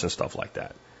reports and stuff like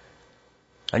that.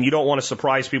 And you don't want to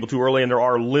surprise people too early, and there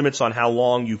are limits on how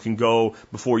long you can go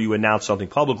before you announce something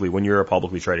publicly when you're a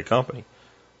publicly traded company.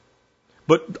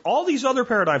 But all these other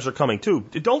paradigms are coming too.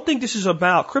 Don't think this is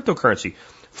about cryptocurrency.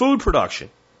 Food production.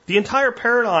 The entire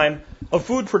paradigm of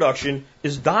food production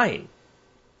is dying.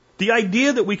 The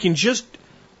idea that we can just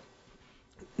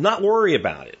not worry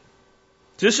about it.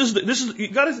 You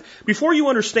gotta, before you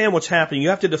understand what's happening, you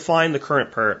have to define the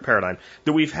current paradigm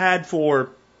that we've had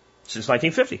since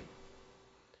 1950.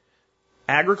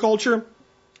 Agriculture,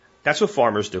 that's what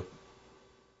farmers do.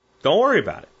 Don't worry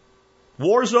about it.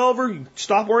 War's over.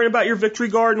 Stop worrying about your victory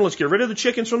garden. Let's get rid of the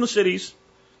chickens from the cities.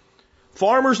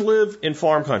 Farmers live in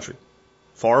farm country,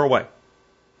 far away. It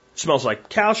smells like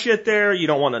cow shit there. You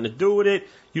don't want nothing to do with it.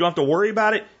 You don't have to worry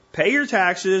about it. Pay your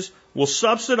taxes. We'll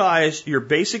subsidize your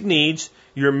basic needs,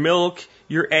 your milk,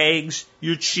 your eggs,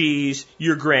 your cheese,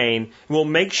 your grain. We'll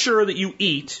make sure that you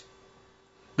eat.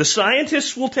 The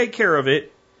scientists will take care of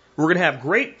it. We're going to have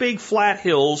great big flat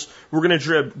hills. We're going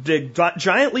to dig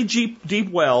giantly deep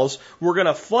wells. We're going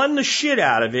to fund the shit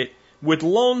out of it with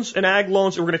loans and ag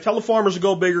loans. And we're going to tell the farmers to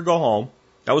go big or go home.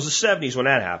 That was the 70s when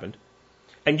that happened.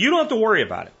 And you don't have to worry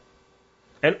about it.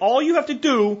 And all you have to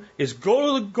do is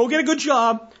go get a good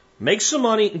job, make some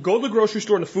money, and go to the grocery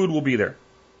store and the food will be there.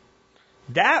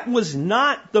 That was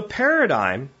not the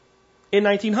paradigm in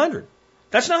 1900.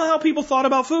 That's not how people thought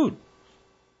about food.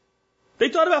 They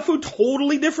thought about food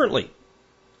totally differently.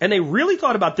 And they really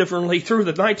thought about differently through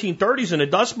the 1930s and the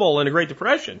Dust Bowl and the Great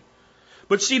Depression.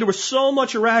 But see, there was so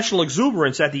much irrational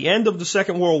exuberance at the end of the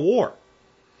Second World War.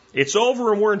 It's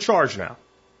over and we're in charge now.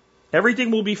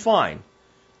 Everything will be fine.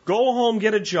 Go home,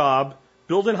 get a job,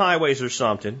 building highways or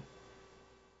something,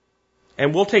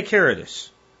 and we'll take care of this.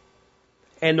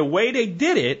 And the way they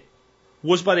did it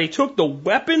was by they took the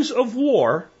weapons of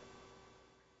war,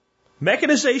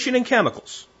 mechanization and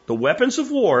chemicals, the weapons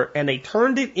of war, and they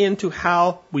turned it into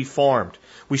how we farmed.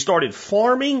 We started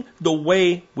farming the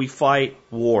way we fight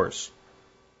wars.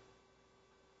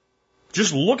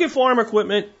 Just look at farm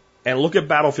equipment and look at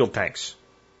battlefield tanks.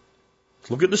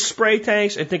 Look at the spray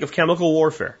tanks and think of chemical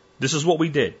warfare. This is what we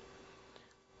did.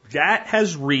 That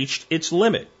has reached its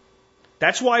limit.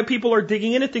 That's why people are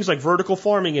digging into things like vertical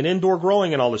farming and indoor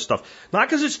growing and all this stuff. Not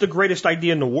because it's the greatest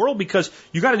idea in the world, because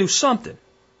you got to do something.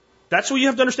 That's what you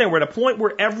have to understand. We're at a point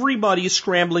where everybody is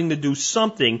scrambling to do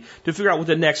something to figure out what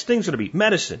the next thing's going to be.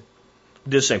 Medicine.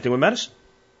 We did the same thing with medicine.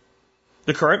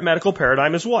 The current medical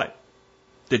paradigm is what?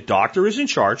 The doctor is in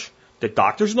charge. The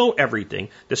doctors know everything.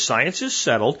 The science is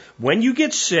settled. When you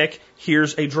get sick,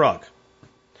 here's a drug.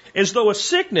 As though a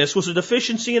sickness was a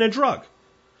deficiency in a drug.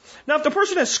 Now, if the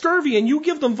person has scurvy and you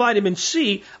give them vitamin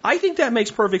C, I think that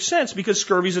makes perfect sense because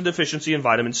scurvy is a deficiency in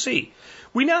vitamin C.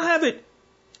 We now have it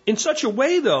in such a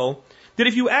way, though, that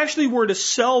if you actually were to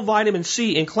sell vitamin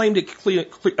C and claimed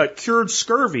it cured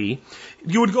scurvy,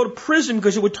 you would go to prison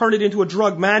because it would turn it into a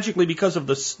drug magically because of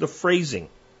the phrasing.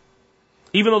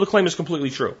 Even though the claim is completely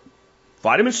true.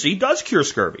 Vitamin C does cure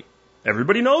scurvy.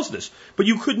 Everybody knows this. But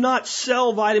you could not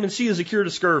sell vitamin C as a cure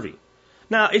to scurvy.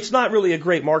 Now, it's not really a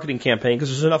great marketing campaign because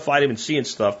there's enough vitamin C and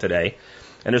stuff today,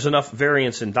 and there's enough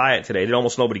variance in diet today that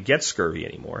almost nobody gets scurvy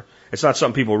anymore. It's not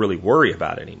something people really worry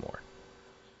about anymore.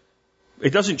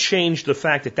 It doesn't change the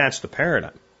fact that that's the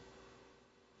paradigm.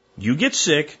 You get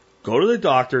sick, go to the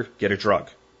doctor, get a drug.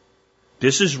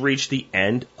 This has reached the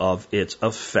end of its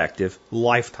effective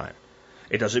lifetime.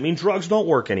 It doesn't mean drugs don't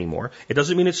work anymore. It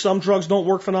doesn't mean that some drugs don't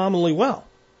work phenomenally well.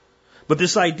 But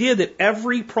this idea that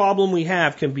every problem we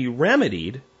have can be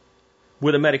remedied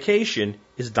with a medication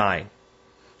is dying.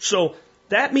 So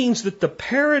that means that the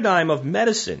paradigm of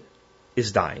medicine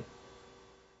is dying.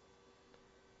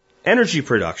 Energy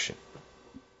production.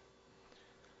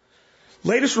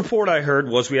 Latest report I heard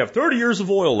was we have 30 years of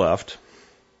oil left.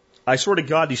 I swear to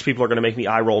God, these people are going to make me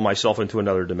eye roll myself into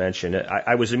another dimension.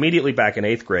 I was immediately back in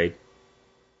 8th grade.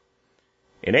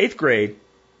 In 8th grade,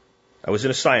 I was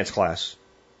in a science class,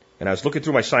 and I was looking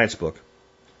through my science book,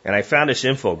 and I found this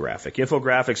infographic.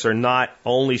 Infographics are not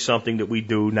only something that we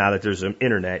do now that there's an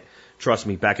internet. Trust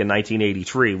me, back in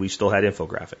 1983, we still had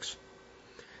infographics.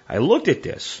 I looked at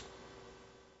this,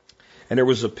 and there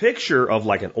was a picture of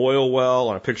like an oil well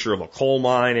and a picture of a coal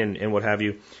mine and what have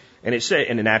you, and it said,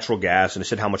 and a natural gas, and it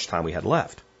said how much time we had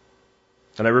left.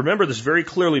 And I remember this very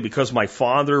clearly because my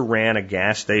father ran a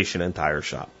gas station and tire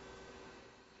shop.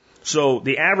 So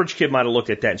the average kid might have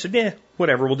looked at that and said, yeah,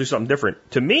 whatever, we'll do something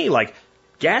different. To me, like,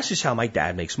 gas is how my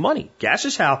dad makes money. Gas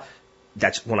is how,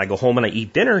 that's when I go home and I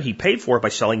eat dinner, he paid for it by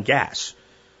selling gas.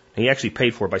 And he actually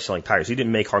paid for it by selling tires. He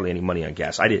didn't make hardly any money on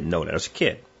gas. I didn't know that as a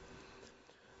kid.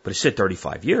 But it said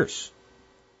 35 years.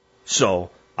 So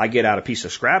I get out a piece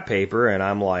of scrap paper and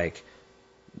I'm like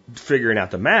figuring out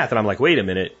the math and I'm like, wait a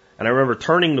minute. And I remember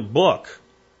turning the book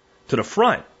to the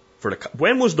front.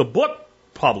 When was the book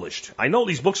published? I know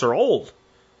these books are old.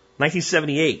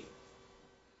 1978.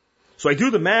 So I do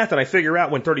the math and I figure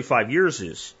out when 35 years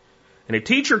is. And a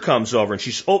teacher comes over and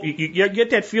she's, you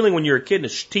get that feeling when you're a kid and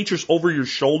the teacher's over your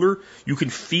shoulder. You can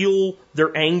feel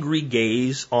their angry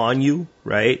gaze on you,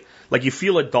 right? Like you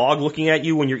feel a dog looking at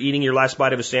you when you're eating your last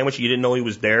bite of a sandwich and you didn't know he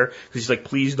was there. Because he's like,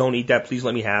 please don't eat that. Please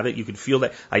let me have it. You can feel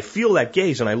that. I feel that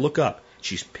gaze and I look up.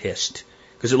 She's pissed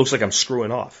because it looks like I'm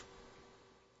screwing off.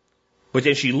 But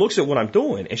then she looks at what I'm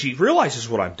doing and she realizes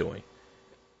what I'm doing.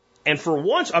 And for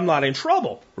once, I'm not in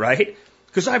trouble, right?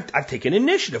 Because I've taken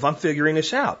initiative. I'm figuring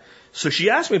this out. So she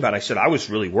asked me about it. I said, I was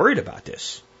really worried about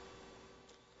this.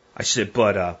 I said,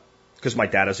 but, because my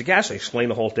dad has a gas. I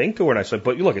explained the whole thing to her and I said,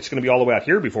 but look, it's going to be all the way out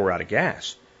here before we're out of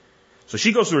gas. So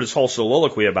she goes through this whole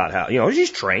soliloquy about how,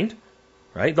 she's trained,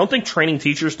 right? Don't think training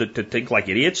teachers to think like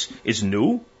idiots is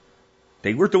new.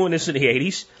 They were doing this in the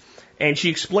 80s. And she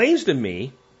explains to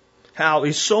me how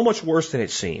it's so much worse than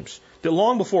it seems. That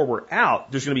long before we're out,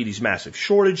 there's going to be these massive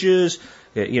shortages,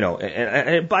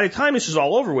 and by the time this is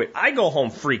all over with, I go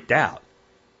home freaked out.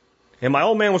 And my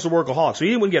old man was a workaholic, so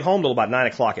he didn't get home till about 9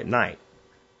 o'clock at night.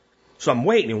 So I'm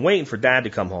waiting for Dad to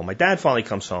come home. My dad finally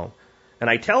comes home, and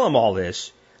I tell him all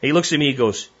this, he looks at me, he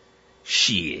goes,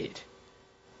 shit.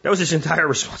 That was his entire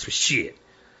response, was shit.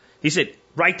 He said,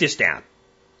 write this down.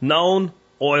 Known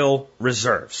oil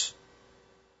reserves.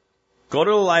 Go to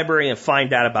the library and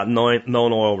find out about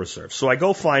known oil reserves. So I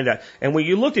go find out. And when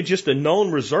you looked at just the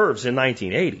known reserves in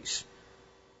 1980s,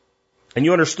 and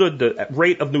you understood the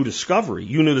rate of new discovery,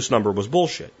 you knew this number was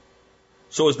bullshit.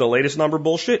 So is the latest number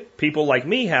bullshit? People like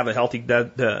me have a healthy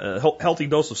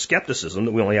dose of skepticism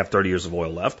that we only have 30 years of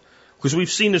oil left, because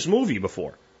we've seen this movie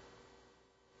before.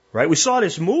 Right? We saw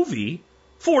this movie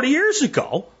 40 years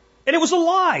ago, and it was a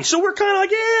lie. So we're kind of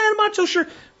like, yeah, I'm not so sure.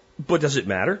 But does it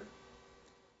matter?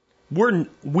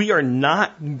 We are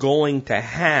not going to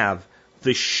have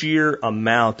the sheer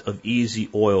amount of easy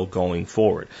oil going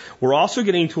forward. We're also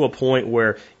getting to a point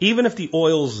where even if the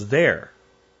oil's there,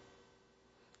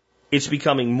 it's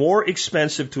becoming more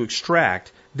expensive to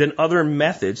extract than other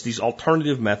methods, these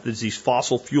alternative methods, these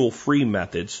fossil fuel-free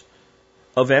methods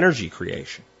of energy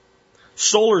creation.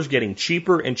 Solar's getting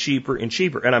cheaper and cheaper and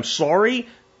cheaper. And I'm sorry,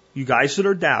 you guys that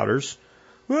are doubters,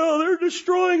 well, they're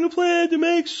destroying the planet to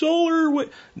make solar.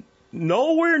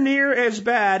 Nowhere near as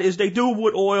bad as they do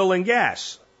with oil and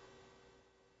gas.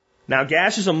 Now,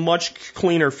 gas is a much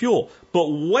cleaner fuel, but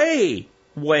way,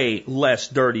 way less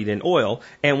dirty than oil,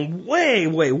 and way,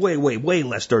 way, way, way, way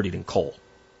less dirty than coal.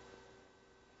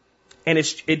 And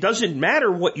it doesn't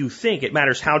matter what you think, it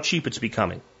matters how cheap it's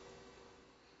becoming.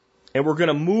 And we're going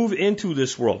to move into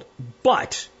this world.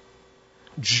 But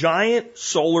giant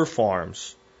solar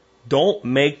farms don't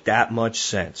make that much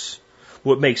sense.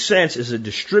 What makes sense is a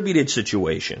distributed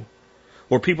situation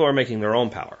where people are making their own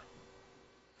power.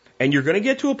 And you're going to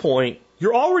get to a point,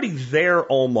 you're already there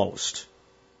almost.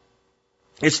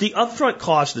 It's the upfront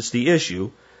cost that's the issue,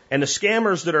 and the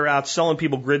scammers that are out selling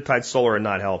people grid-tied solar are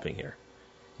not helping here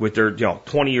with their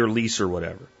 20-year lease or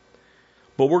whatever.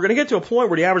 But we're going to get to a point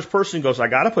where the average person goes, I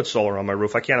got to put solar on my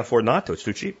roof. I can't afford not to. It's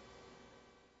too cheap.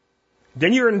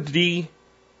 Then you're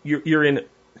in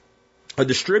a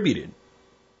distributed,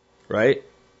 right?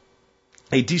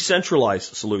 A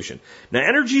decentralized solution. Now,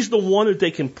 energy is the one that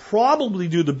they can probably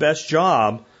do the best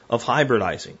job of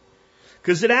hybridizing,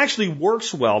 because it actually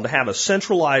works well to have a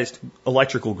centralized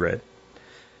electrical grid,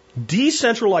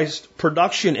 decentralized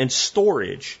production and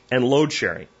storage, and load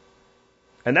sharing.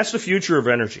 And that's the future of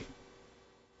energy.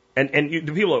 And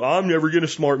the people are like, I'm never getting a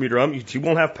smart meter. You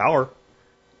won't have power.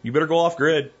 You better go off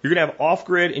grid. You're going to have off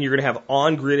grid and you're going to have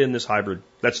on grid in this hybrid.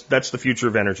 That's the future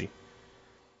of energy.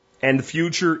 And the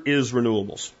future is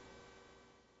renewables.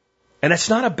 And that's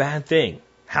not a bad thing.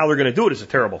 How they're going to do it is a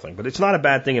terrible thing, but it's not a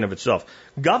bad thing in of itself.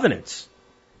 Governance.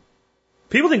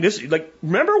 People think this,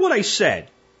 remember what I said?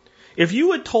 If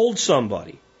you had told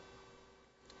somebody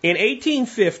in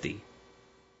 1850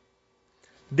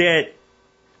 that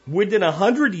within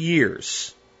 100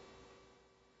 years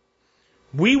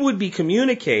we would be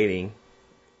communicating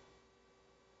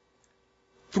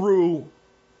through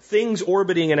things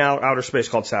orbiting in outer space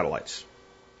called satellites,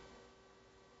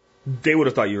 they would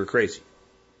have thought you were crazy.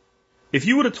 If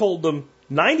you would have told them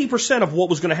 90% of what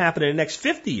was going to happen in the next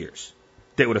 50 years,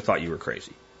 they would have thought you were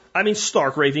crazy. I mean,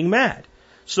 stark raving mad.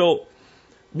 So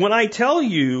when I tell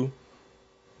you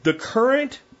the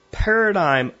current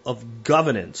paradigm of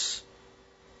governance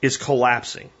is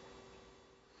collapsing,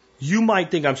 you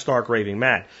might think I'm stark raving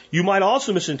mad. You might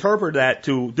also misinterpret that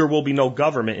to there will be no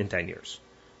government in 10 years.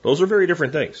 Those are very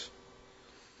different things.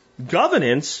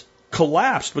 Governance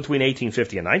collapsed between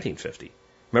 1850 and 1950.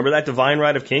 Remember that divine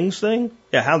right of kings thing?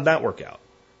 Yeah, how'd that work out?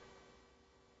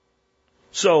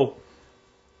 So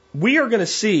we are going to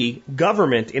see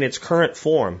government in its current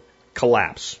form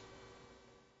collapse.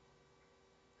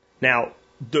 Now,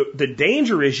 the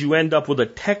danger is you end up with a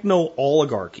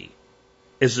techno-oligarchy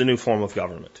as the new form of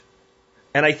government.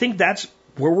 And I think that's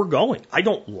where we're going. I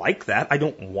don't like that. I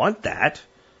don't want that.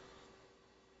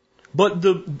 But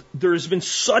there's been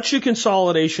such a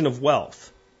consolidation of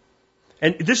wealth.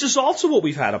 And this is also what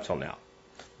we've had up till now.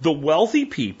 The wealthy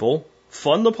people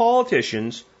fund the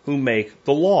politicians who make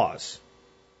the laws.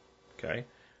 Okay?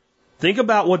 Think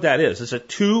about what that is. It's a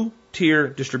two-tier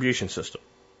distribution system.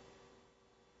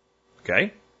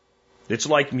 Okay? It's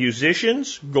like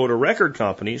musicians go to record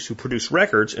companies who produce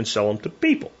records and sell them to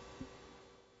people.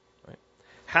 Right?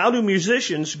 How do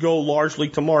musicians go largely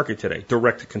to market today?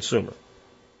 Direct to consumer.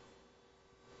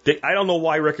 I don't know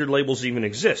why record labels even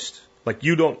exist. Like,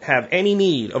 you don't have any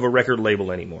need of a record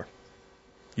label anymore.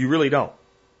 You really don't.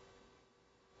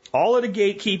 All of the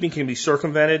gatekeeping can be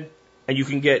circumvented, and you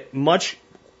can get much,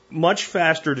 much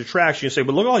faster traction. You say,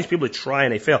 but look at all these people that try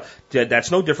and they fail. That's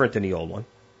no different than the old one.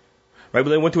 Right? But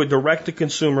they went to a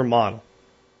direct-to-consumer model.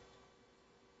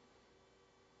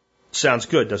 Sounds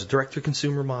good. Does a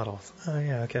direct-to-consumer model? Oh,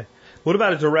 yeah, okay. What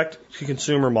about a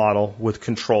direct-to-consumer model with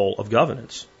control of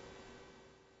governance?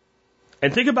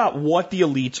 And think about what the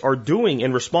elites are doing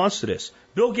in response to this.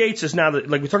 Bill Gates is now,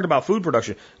 like we talked about food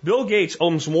production, Bill Gates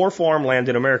owns more farmland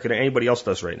in America than anybody else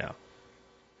does right now.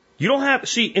 You don't have,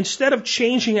 see, instead of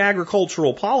changing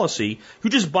agricultural policy, you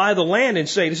just buy the land and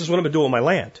say, this is what I'm going to do with my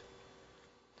land.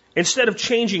 Instead of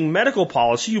changing medical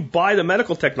policy, you buy the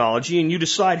medical technology and you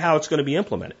decide how it's going to be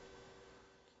implemented.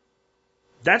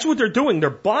 That's what they're doing. They're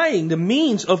buying the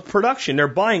means of production. They're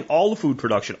buying all the food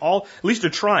production. At least they're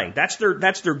trying. That's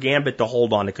their gambit to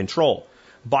hold on to control.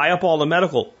 Buy up all the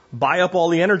medical. Buy up all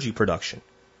the energy production.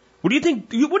 What do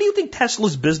you think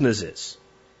Tesla's business is?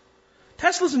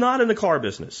 Tesla's not in the car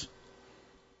business.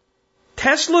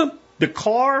 Tesla, the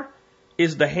car,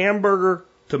 is the hamburger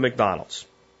to McDonald's.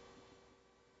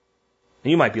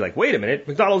 And you might be like, wait a minute,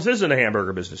 McDonald's is in the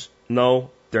hamburger business. No,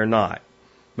 they're not.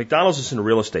 McDonald's is in the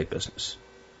real estate business.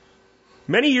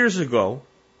 Many years ago,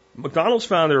 McDonald's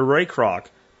founder Ray Kroc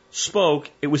spoke,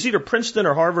 it was either Princeton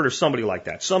or Harvard or somebody like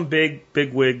that, some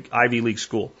big-wig Ivy League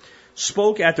school,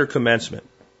 spoke at their commencement.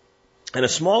 And a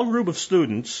small group of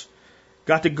students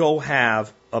got to go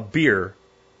have a beer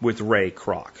with Ray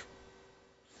Kroc,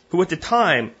 who at the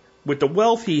time, with the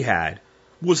wealth he had,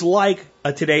 was like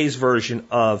today's version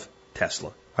of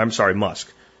Tesla. I'm sorry,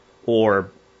 Musk or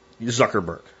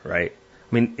Zuckerberg, right?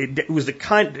 I mean, it was that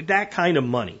kind of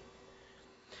money.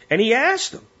 And he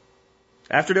asked them,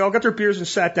 after they all got their beers and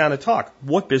sat down to talk,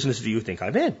 what business do you think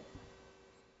I'm in?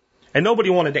 And nobody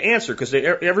wanted to answer because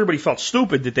everybody felt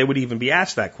stupid that they would even be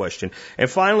asked that question. And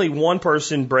finally, one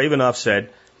person, brave enough,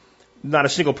 said, "Not a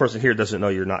single person here doesn't know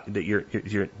you're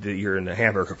in the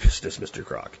hamburger business, Mr.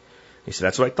 Kroc." He said,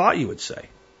 "That's what I thought you would say.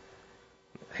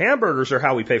 Hamburgers are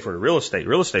how we pay for the real estate.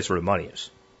 Real estate's where the money is.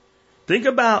 Think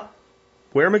about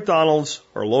where McDonald's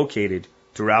are located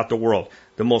throughout the world.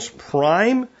 The most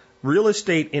prime real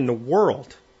estate in the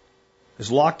world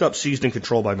is locked up, seized, and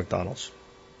controlled by McDonald's.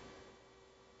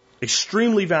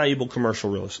 Extremely valuable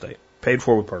commercial real estate, paid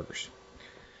for with burgers.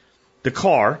 The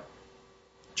car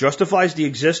justifies the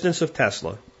existence of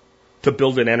Tesla to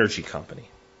build an energy company.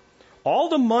 All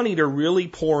the money they're really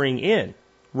pouring in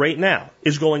right now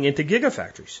is going into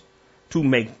gigafactories to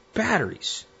make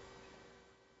batteries.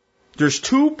 There's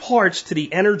two parts to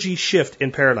the energy shift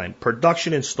in paradigm,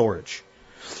 production and storage.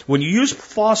 When you use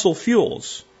fossil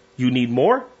fuels, you need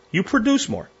more, you produce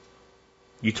more.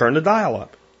 You turn the dial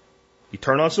up. You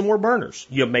turn on some more burners.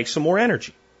 You make some more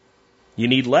energy. You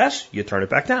need less, you turn it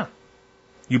back down.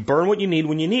 You burn what you need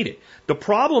when you need it. The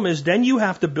problem is then you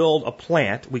have to build a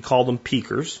plant, we call them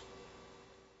peakers,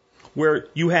 where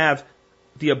you have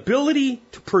the ability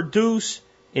to produce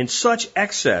in such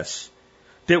excess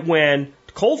that when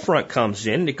the cold front comes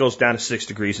in, it goes down to 6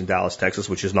 degrees in Dallas, Texas,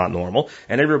 which is not normal,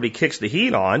 and everybody kicks the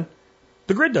heat on,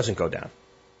 the grid doesn't go down.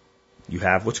 You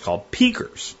have what's called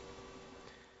peakers.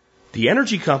 The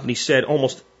energy company said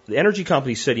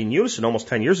in unison almost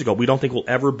 10 years ago, we don't think we'll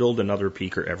ever build another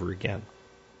peaker ever again.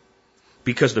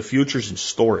 Because the future's in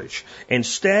storage.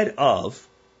 Instead of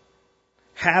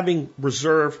having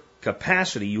reserve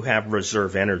capacity, you have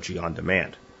reserve energy on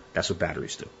demand. That's what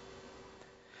batteries do.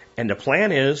 And the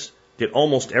plan is that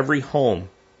almost every home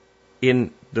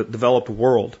in the developed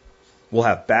world will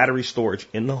have battery storage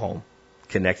in the home,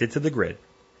 connected to the grid,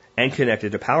 and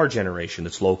connected to power generation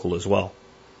that's local as well,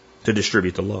 to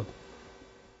distribute the load.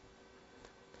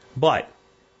 But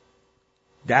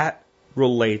that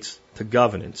relates to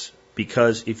governance,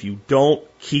 because if you don't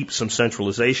keep some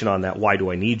centralization on that, why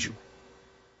do I need you?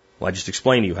 Well, I just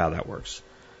explained to you how that works.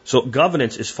 So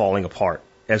governance is falling apart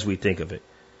as we think of it.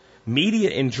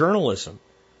 Media and journalism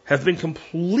have been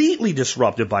completely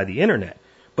disrupted by the internet,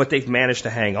 but they've managed to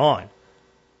hang on.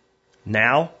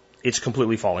 Now it's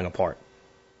completely falling apart.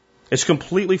 It's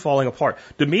completely falling apart.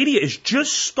 The media is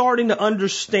just starting to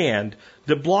understand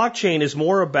that blockchain is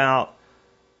more about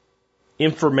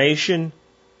information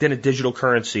than a digital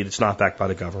currency that's not backed by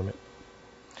the government.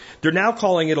 They're now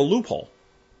calling it a loophole.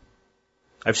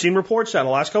 I've seen reports out in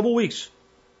the last couple of weeks.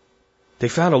 They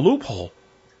found a loophole.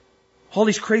 All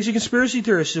these crazy conspiracy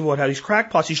theorists and these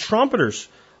crackpots, these trumpeters,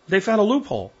 they found a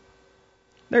loophole.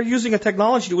 They're using a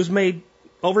technology that was made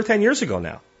over 10 years ago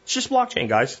now. It's just blockchain,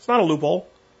 guys. It's not a loophole.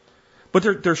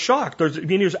 But they're shocked.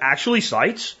 There's actually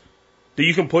sites that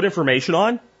you can put information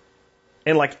on.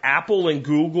 And like Apple and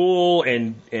Google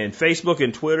and Facebook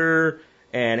and Twitter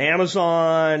and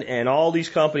Amazon and all these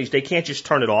companies, they can't just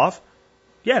turn it off.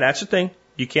 Yeah, that's the thing.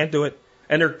 You can't do it.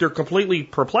 And they're completely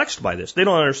perplexed by this. They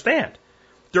don't understand.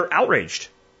 They're outraged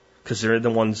because they're the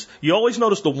ones. You always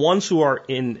notice the ones who are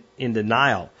in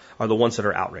denial are the ones that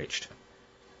are outraged.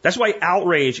 That's why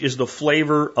outrage is the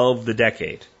flavor of the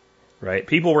decade, right?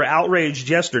 People were outraged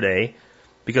yesterday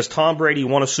because Tom Brady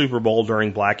won a Super Bowl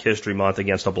during Black History Month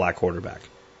against a black quarterback.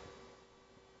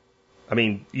 I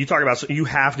mean, you talk about, you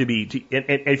have to be, and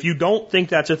if you don't think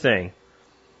that's a thing,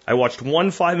 I watched one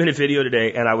 5-minute video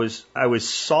today and I was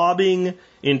sobbing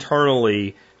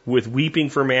internally with weeping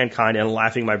for mankind and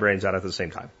laughing my brains out at the same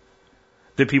time.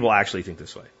 That people actually think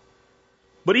this way.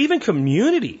 But even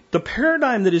community, the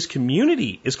paradigm that is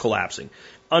community is collapsing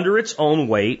under its own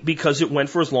weight because it went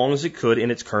for as long as it could in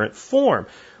its current form.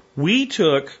 We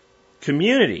took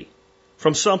community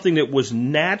from something that was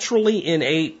naturally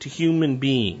innate to human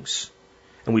beings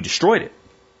and we destroyed it.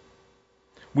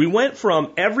 We went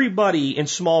from everybody in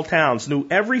small towns knew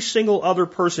every single other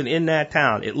person in that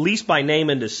town, at least by name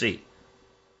and to see.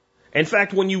 In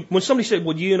fact, when somebody said,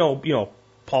 well, you know,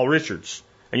 Paul Richards,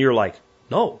 and you're like,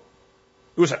 no.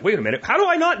 It was like, wait a minute, how do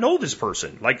I not know this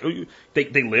person? Like,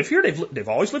 they live here? They've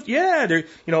always lived? Yeah, they're,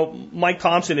 Mike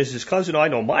Thompson is his cousin. I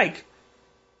know Mike.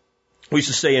 We used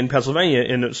to stay in Pennsylvania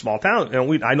in a small town,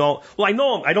 and I know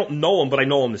him. I don't know him, but I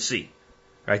know him to see.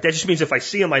 Right? That just means if I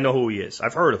see him, I know who he is.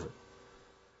 I've heard of him.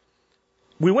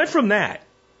 We went from that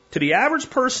to the average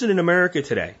person in America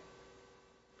today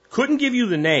couldn't give you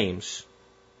the names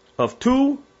of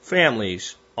 2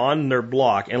 families on their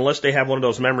block unless they have one of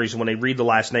those memories when they read the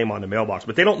last name on the mailbox.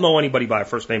 But they don't know anybody by a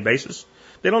first name basis.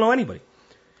 They don't know anybody.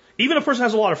 Even if a person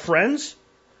has a lot of friends,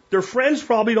 their friends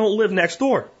probably don't live next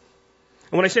door.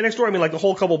 And when I say next door, I mean like the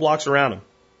whole couple blocks around them.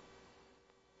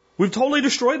 We've totally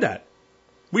destroyed that.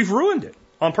 We've ruined it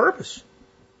on purpose.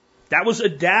 That was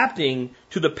adapting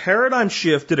to the paradigm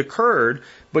shift that occurred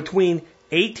between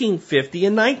 1850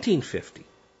 and 1950.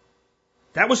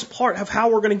 That was part of how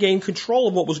we're going to gain control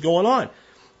of what was going on.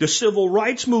 The civil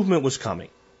rights movement was coming.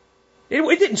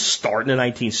 It didn't start in the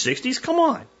 1960s. Come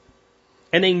on.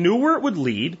 And they knew where it would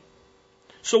lead.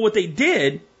 So what they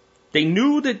did, they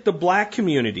knew that the black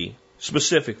community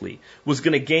specifically was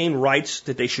going to gain rights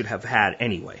that they should have had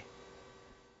anyway.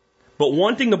 But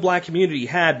one thing the black community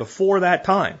had before that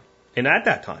time, and at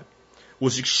that time,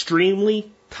 was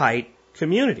extremely tight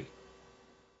community.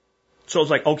 So it's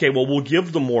like, okay, well, we'll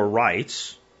give them more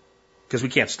rights because we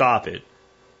can't stop it,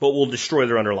 but we'll destroy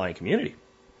their underlying community.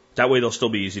 That way they'll still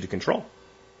be easy to control.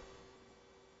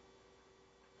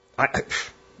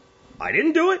 I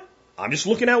didn't do it. I'm just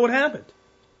looking at what happened.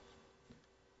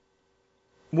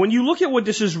 When you look at what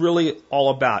this is really all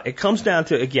about, it comes down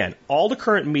to, again, all the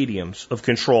current mediums of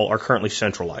control are currently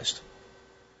centralized.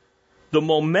 The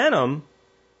momentum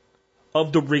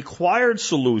of the required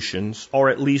solutions are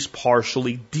at least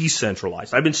partially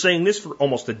decentralized. I've been saying this for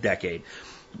almost a decade.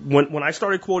 When I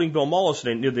started quoting Bill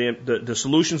Mollison, the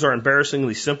solutions are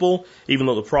embarrassingly simple, even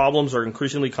though the problems are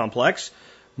increasingly complex.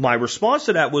 My response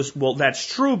to that was, well, that's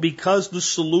true because the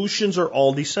solutions are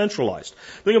all decentralized.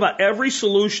 Think about every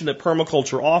solution that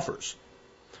permaculture offers.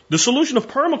 The solution of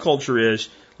permaculture is,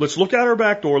 let's look out our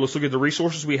back door, let's look at the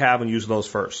resources we have and use those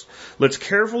first. Let's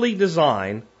carefully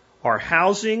design our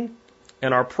housing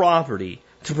and our property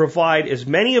to provide as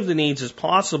many of the needs as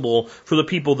possible for the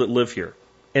people that live here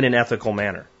in an ethical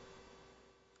manner.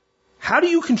 How do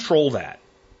you control that?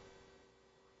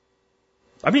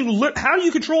 I mean, how do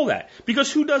you control that?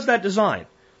 Because who does that design?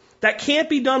 That can't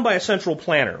be done by a central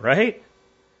planner, right?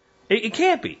 It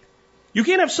can't be. You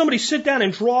can't have somebody sit down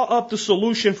and draw up the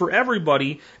solution for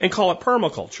everybody and call it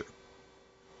permaculture.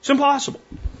 It's impossible.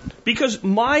 Because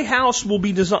my house will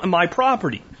be designed, my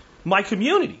property, my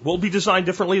community will be designed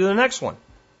differently than the next one.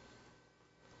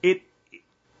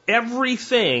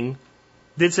 Everything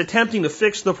that's attempting to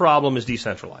fix the problem is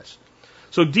decentralized.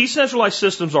 So decentralized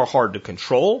systems are hard to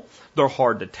control, they're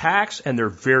hard to tax, and they're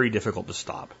very difficult to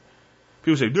stop.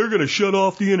 People say, they're going to shut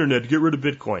off the internet to get rid of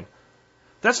Bitcoin.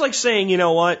 That's like saying, you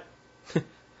know what?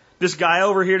 This guy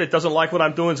over here that doesn't like what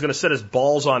I'm doing is going to set his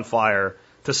balls on fire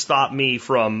to stop me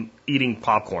from eating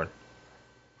popcorn.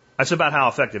 That's about how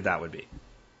effective that would be.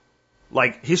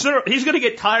 Like, he's going to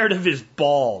get tired of his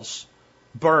balls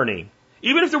burning.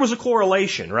 Even if there was a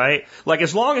correlation, right? Like,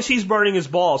 as long as he's burning his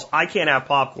balls, I can't have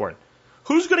popcorn.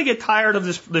 Who's going to get tired of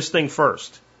this thing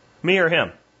first? Me or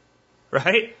him?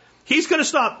 Right? He's going to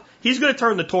stop. He's going to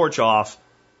turn the torch off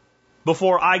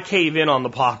before I cave in on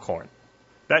the popcorn.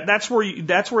 That's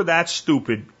where that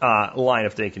stupid line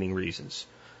of thinking reasons.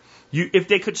 If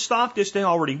they could stop this, they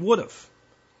already would have.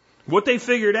 What they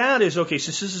figured out is, okay,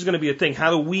 since this is going to be a thing,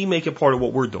 how do we make it part of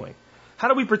what we're doing? How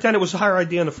do we pretend it was our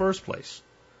idea in the first place?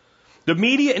 The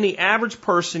media and the average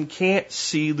person can't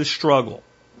see the struggle.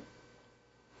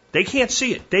 They can't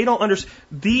see it. They don't understand.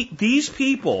 These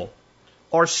people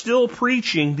are still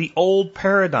preaching the old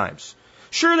paradigms.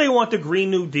 Sure, they want the Green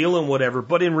New Deal and whatever,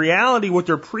 but in reality, what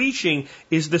they're preaching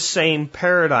is the same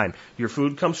paradigm. Your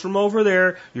food comes from over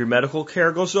there, your medical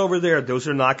care goes over there. Those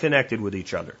are not connected with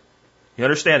each other. You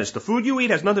understand this? The food you eat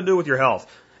has nothing to do with your health,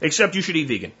 except you should eat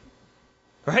vegan.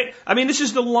 Right? I mean, this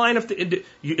is the line of,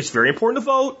 it's very important to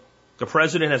vote. The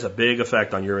president has a big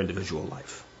effect on your individual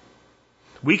life.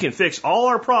 We can fix all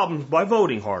our problems by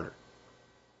voting harder.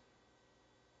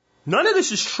 None of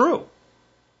this is true.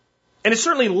 And it's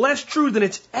certainly less true than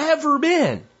it's ever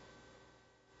been.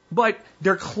 But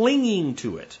they're clinging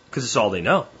to it because it's all they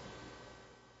know.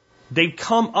 They've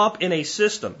come up in a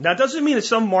system. Now, it doesn't mean that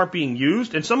some of them aren't being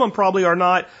used, and some of them probably are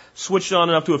not switched on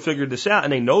enough to have figured this out,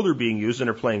 and they know they're being used and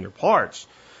they're playing their parts.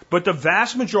 But the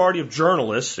vast majority of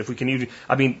journalists, if we can use,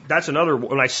 I mean, that's another,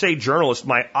 when I say journalists,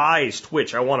 my eyes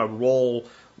twitch. I want to roll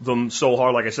them so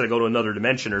hard, like I said, I go to another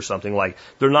dimension or something. Like,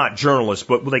 they're not journalists,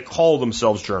 but they call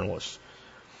themselves journalists.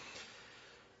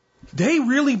 They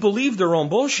really believe their own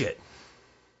bullshit.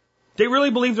 They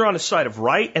really believe they're on the side of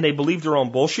right, and they believe their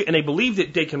own bullshit, and they believe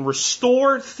that they can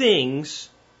restore things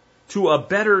to a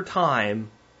better time,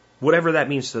 whatever that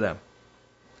means to them.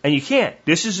 And you can't.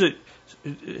 This is a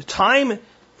time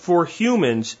for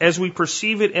humans, as we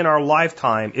perceive it in our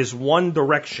lifetime, is one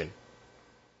direction.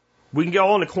 We can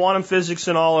go into quantum physics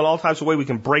and all types of ways we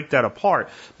can break that apart.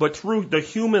 But through the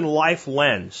human life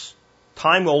lens,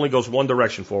 time only goes one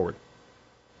direction forward.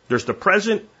 There's the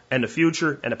present and the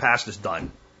future, and the past is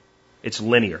done. It's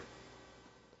linear.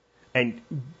 And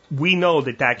we know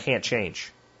that that can't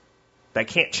change. That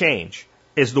can't change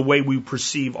is the way we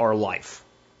perceive our life.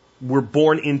 We're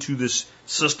born into this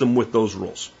system with those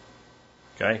rules.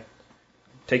 Okay?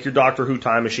 Take your Doctor Who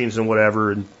time machines and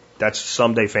whatever, and that's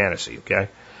someday fantasy, okay?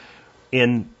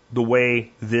 In the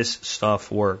way this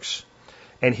stuff works.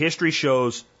 And history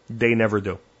shows they never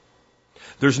do.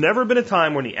 There's never been a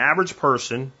time when the average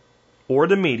person or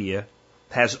the media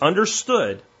has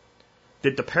understood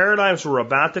that the paradigms were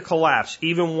about to collapse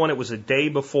even when it was a day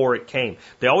before it came.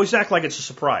 They always act like it's a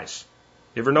surprise.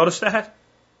 You ever notice that?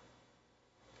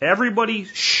 Everybody's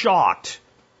shocked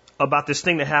about this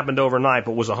thing that happened overnight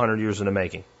but was 100 years in the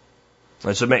making.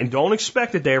 And don't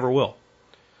expect that they ever will.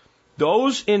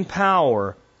 Those in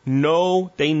power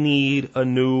know they need a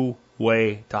new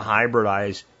way to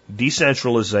hybridize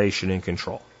decentralization and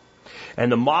control.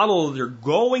 And the model they're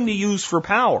going to use for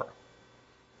power,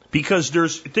 because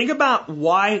think about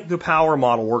why the power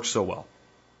model works so well.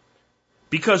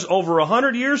 Because over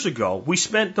 100 years ago, we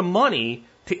spent the money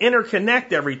to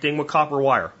interconnect everything with copper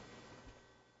wire.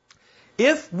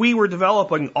 If we were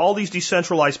developing all these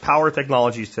decentralized power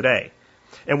technologies today,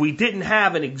 and we didn't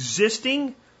have an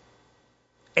existing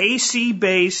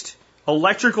AC-based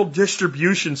electrical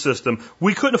distribution system,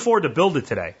 we couldn't afford to build it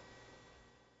today.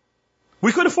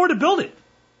 We couldn't afford to build it.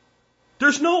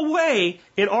 There's no way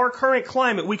in our current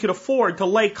climate we could afford to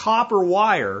lay copper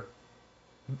wire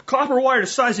the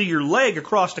size of your leg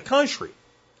across the country.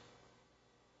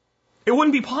 It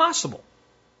wouldn't be possible.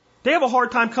 They have a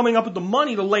hard time coming up with the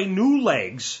money to lay new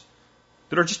legs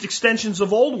that are just extensions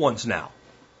of old ones now.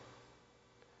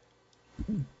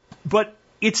 But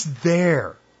it's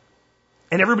there.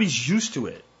 And everybody's used to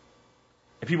it.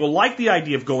 And people like the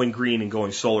idea of going green and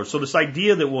going solar. So this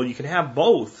idea that, well, you can have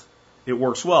both, it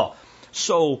works well.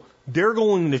 So they're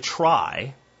going to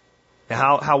try,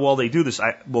 how well they do this,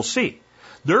 we'll see.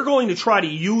 They're going to try to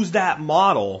use that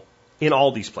model in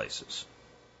all these places.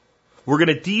 We're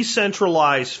going to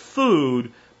decentralize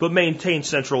food, but maintain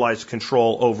centralized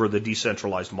control over the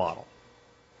decentralized model.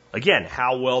 Again,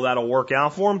 how well that'll work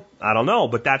out for them, I don't know,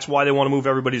 but that's why they want to move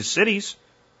everybody to cities.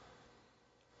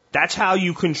 That's how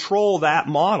you control that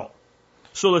model.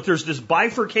 So that there's this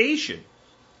bifurcation.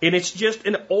 And it's just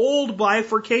an old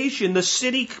bifurcation, the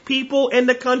city people and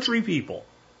the country people.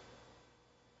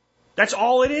 That's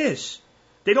all it is.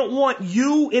 They don't want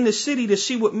you in the city to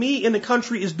see what me in the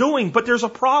country is doing, but there's a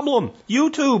problem.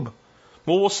 YouTube.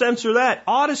 Well, we'll censor that.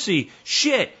 Odyssey.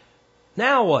 Shit.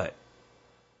 Now what?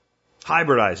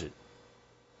 Hybridize it.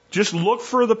 Just look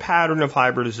for the pattern of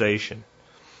hybridization.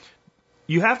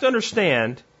 You have to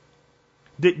understand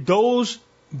that those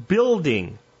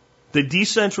building the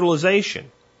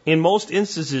decentralization, in most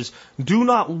instances, do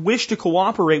not wish to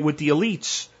cooperate with the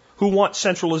elites who want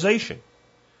centralization.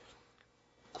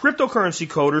 Cryptocurrency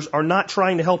coders are not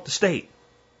trying to help the state.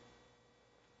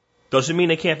 Doesn't mean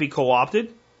they can't be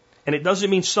co-opted, and it doesn't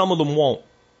mean some of them won't.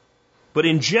 But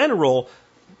in general,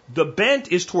 the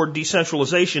bent is toward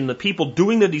decentralization. The people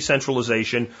doing the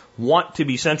decentralization want to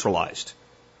be centralized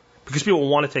because people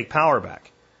want to take power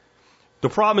back. The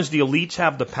problem is the elites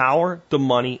have the power, the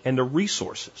money, and the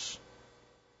resources.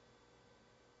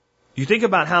 You think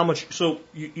about how much, so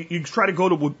you try to go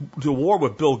to war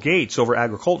with Bill Gates over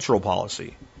agricultural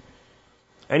policy,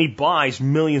 and he buys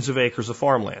millions of acres of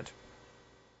farmland.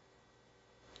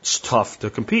 It's tough to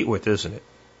compete with, isn't it?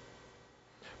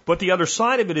 But the other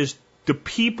side of it is the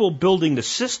people building the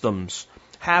systems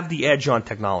have the edge on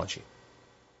technology.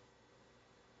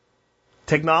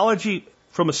 Technology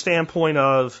from a standpoint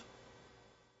of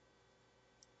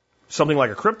something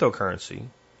like a cryptocurrency,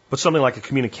 but something like a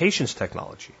communications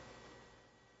technology.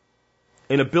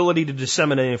 An ability to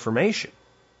disseminate information.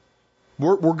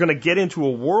 We're going to get into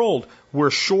a world where,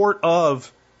 short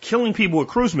of killing people with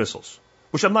cruise missiles,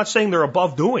 which I'm not saying they're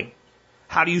above doing,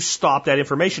 how do you stop that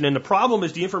information? And the problem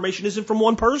is the information isn't from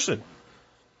one person.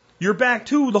 You're back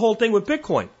to the whole thing with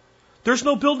Bitcoin. There's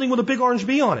no building with a big orange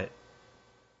bee on it.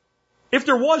 If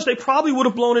there was, they probably would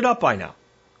have blown it up by now.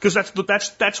 Because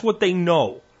that's what they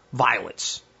know.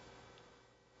 Violence.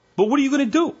 But what are you going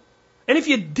to do? And if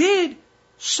you did,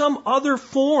 some other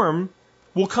form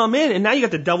will come in, and now you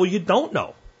got the devil you don't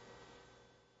know.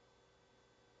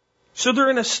 So they're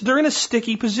in a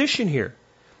sticky position here.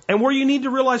 And where you need to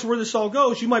realize where this all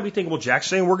goes, you might be thinking, well, Jack's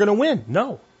saying we're going to win.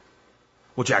 No.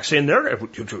 Well, Jack's saying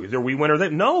either we win or they.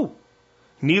 No.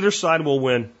 Neither side will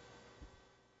win.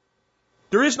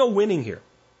 There is no winning here.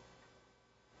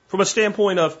 From a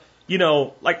standpoint of,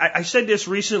 like I said this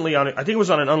recently I think it was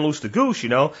on an Unloose the Goose,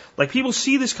 like people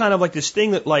see this kind of like this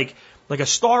thing that like a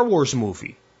Star Wars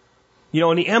movie,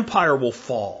 and the Empire will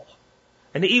fall,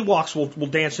 and the Ewoks will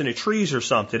dance in the trees or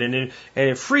something,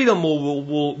 and freedom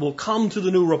will come to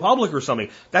the New Republic or something.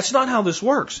 That's not how this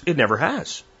works. It never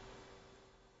has.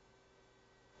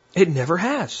 It never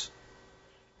has.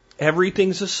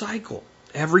 Everything's a cycle.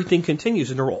 Everything continues,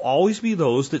 and there will always be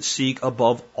those that seek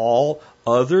above all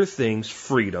other things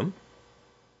freedom.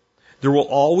 There will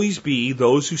always be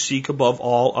those who seek above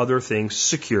all other things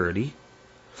security.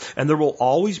 And there will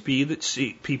always be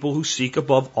people who seek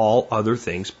above all other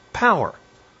things power.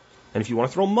 And if you want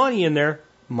to throw money in there,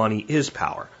 money is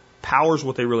power. Power is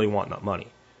what they really want, not money.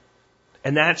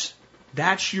 And that's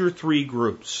your three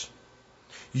groups.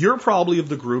 You're probably of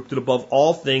the group that above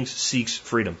all things seeks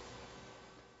freedom.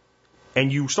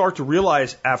 And you start to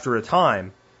realize after a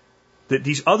time that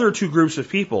these other two groups of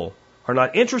people are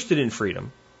not interested in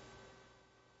freedom.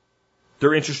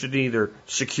 They're interested in either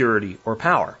security or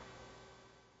power.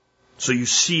 So you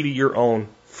see to your own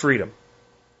freedom.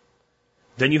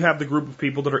 Then you have the group of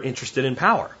people that are interested in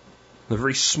power. A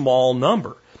very small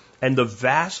number. And the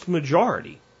vast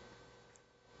majority,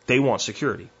 they want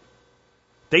security.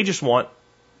 They just want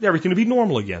everything to be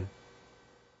normal again.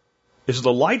 Is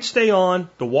the lights stay on,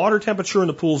 the water temperature in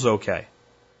the pool's okay,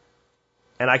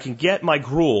 and I can get my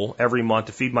gruel every month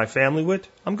to feed my family with,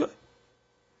 I'm good.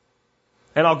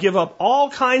 And I'll give up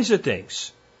all kinds of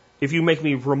things if you make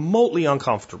me remotely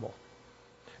uncomfortable.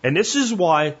 And this is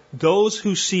why those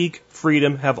who seek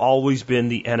freedom have always been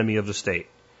the enemy of the state,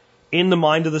 in the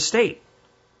mind of the state.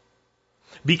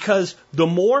 Because the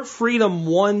more freedom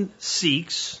one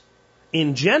seeks,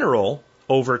 in general,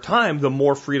 over time, the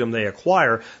more freedom they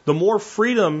acquire, the more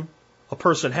freedom a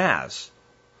person has,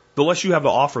 the less you have to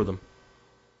offer them.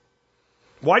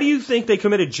 Why do you think they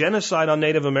committed genocide on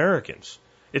Native Americans?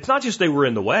 It's not just they were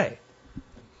in the way.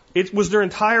 It was their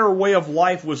entire way of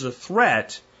life was a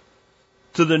threat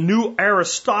to the new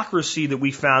aristocracy that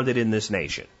we founded in this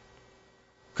nation.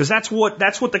 Because that's what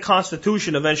the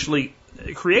Constitution eventually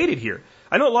created here.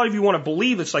 I know a lot of you want to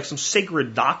believe it's like some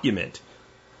sacred document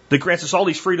that grants us all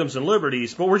these freedoms and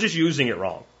liberties, but we're just using it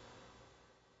wrong.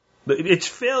 Its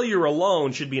failure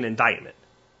alone should be an indictment.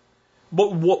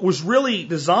 But what was really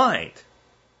designed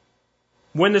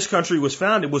when this country was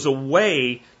founded was a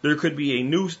way there could be a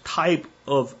new type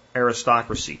of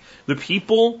aristocracy. The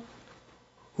people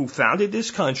who founded this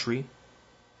country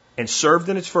and served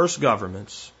in its first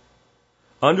governments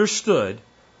understood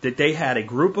that they had a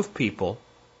group of people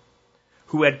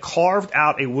who had carved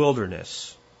out a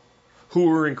wilderness, who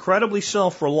were incredibly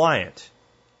self-reliant,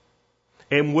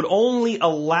 and would only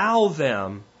allow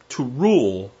them to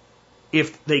rule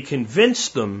if they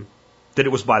convinced them that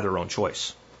it was by their own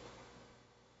choice.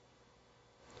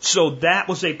 So that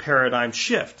was a paradigm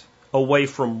shift away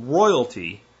from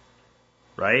royalty,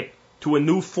 right, to a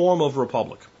new form of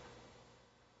republic.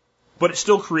 But it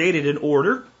still created an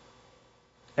order,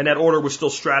 and that order was still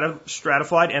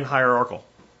stratified and hierarchical.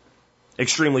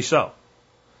 Extremely so.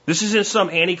 This isn't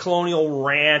some anti-colonial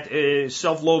rant,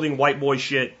 self-loathing white boy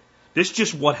shit. This is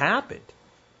just what happened.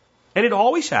 And it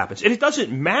always happens. And it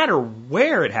doesn't matter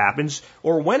where it happens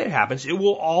or when it happens. It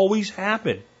will always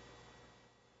happen.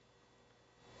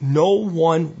 No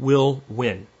one will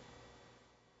win.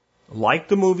 Like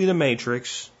the movie The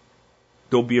Matrix,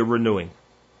 there'll be a renewing.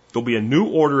 There'll be a new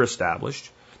order established,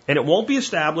 and it won't be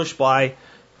established by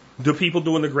the people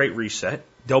doing the Great Reset.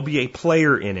 There'll be a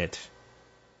player in it.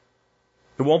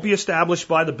 It won't be established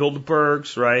by the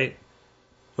Bilderbergs, right?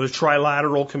 Or the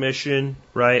Trilateral Commission,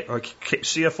 right? Or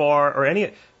CFR, or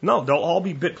any. No, they'll all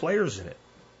be bit players in it.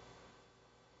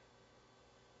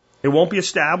 It won't be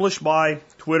established by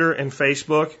Twitter and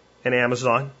Facebook and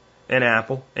Amazon and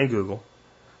Apple and Google.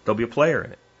 There'll be a player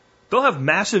in it. They'll have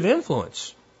massive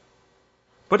influence.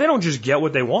 But they don't just get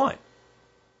what they want.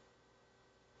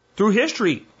 Through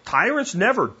history, tyrants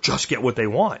never just get what they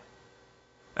want.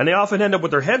 And they often end up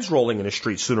with their heads rolling in the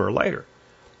street sooner or later.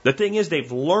 The thing is,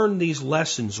 they've learned these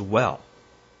lessons well.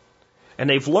 And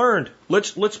they've learned,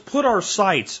 let's put our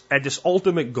sights at this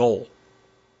ultimate goal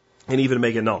and even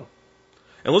make it known.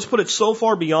 And let's put it so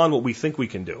far beyond what we think we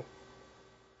can do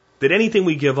that anything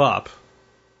we give up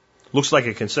looks like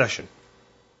a concession.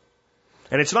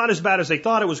 And it's not as bad as they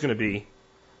thought it was going to be,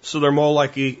 so they're more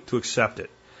likely to accept it.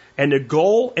 And the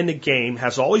goal in the game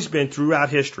has always been throughout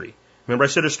history. Remember I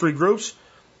said there's three groups?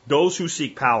 Those who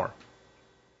seek power.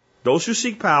 Those who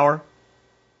seek power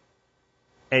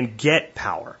and get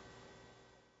power.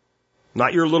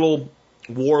 Not your little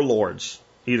warlords,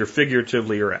 either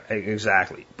figuratively or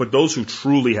exactly. But those who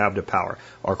truly have the power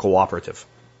are cooperative.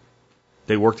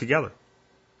 They work together.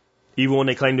 Even when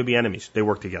they claim to be enemies, they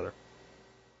work together.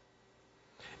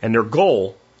 And their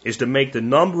goal is to make the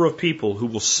number of people who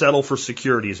will settle for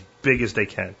security as big as they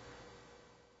can.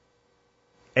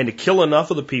 And to kill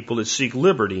enough of the people that seek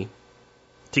liberty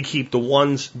to keep the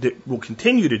ones that will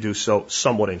continue to do so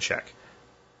somewhat in check.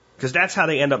 Because that's how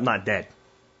they end up not dead.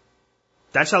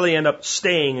 That's how they end up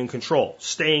staying in control,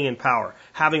 staying in power,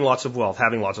 having lots of wealth,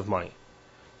 having lots of money.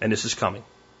 And this is coming.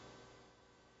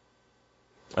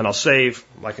 And I'll save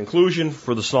my conclusion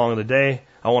for the song of the day.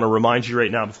 I want to remind you right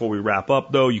now before we wrap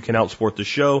up, though, you can help support the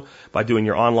show by doing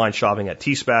your online shopping at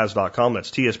tspaz.com.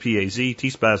 That's T-S-P-A-Z,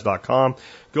 tspaz.com.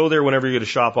 Go there whenever you're going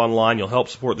to shop online. You'll help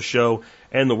support the show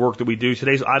and the work that we do.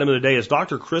 Today's item of the day is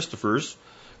Dr. Christopher's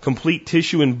Complete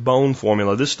Tissue and Bone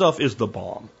Formula. This stuff is the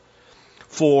bomb.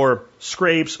 For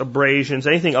scrapes, abrasions,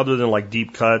 anything other than like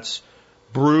deep cuts,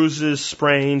 bruises,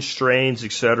 sprains, strains,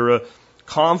 etc.,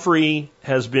 comfrey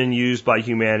has been used by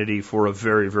humanity for a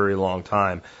very, very long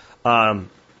time.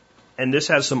 And this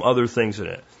has some other things in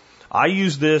it. I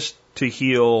use this to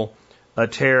heal a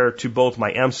tear to both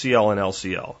my MCL and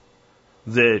LCL.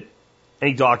 That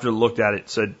any doctor that looked at it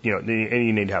said, you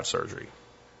need to have surgery.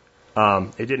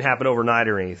 It didn't happen overnight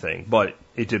or anything, but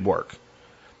it did work.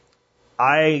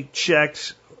 I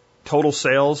checked total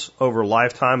sales over a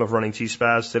lifetime of running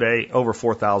T-Spaz today, over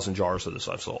 4,000 jars of this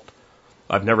I've sold.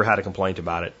 I've never had a complaint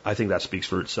about it. I think that speaks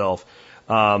for itself.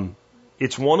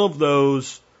 It's one of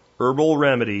those herbal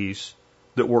remedies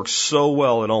that works so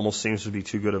well it almost seems to be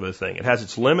too good of a thing. It has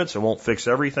its limits. It won't fix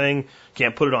everything.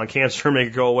 Can't put it on cancer and make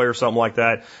it go away or something like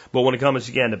that. But when it comes,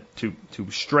 again,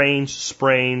 to strains,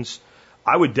 sprains,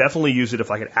 I would definitely use it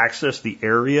if I could access the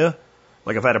area,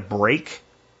 like if I had a break.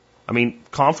 I mean,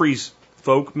 Comfrey's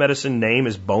folk medicine name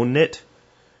is bone knit.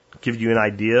 Give you an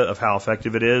idea of how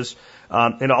effective it is.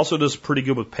 It also does pretty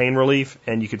good with pain relief,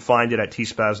 and you can find it at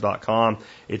tspaz.com.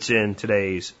 It's in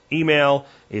today's email.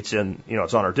 It's in,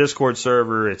 it's on our Discord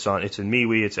server. It's in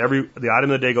MeWe. The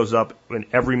item of the day goes up in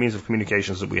every means of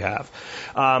communications that we have.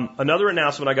 Another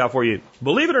announcement I got for you.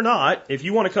 Believe it or not, if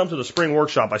you want to come to the spring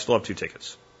workshop, I still have 2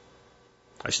 tickets.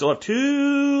 I still have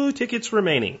 2 tickets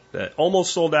remaining that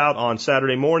almost sold out on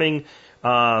Saturday morning,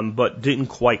 but didn't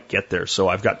quite get there. So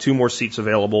I've got 2 more seats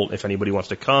available if anybody wants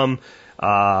to come.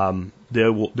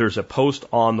 There's a post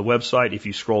on the website. If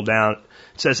you scroll down,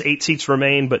 it says 8 seats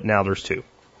remain, but now there's 2.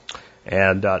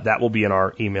 And that will be in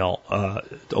our email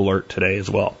alert today as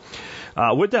well.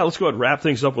 With that, let's go ahead and wrap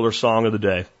things up with our song of the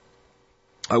day.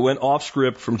 I went off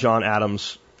script from John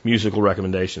Adams' musical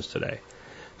recommendations today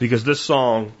because this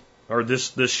song, or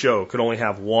this show, could only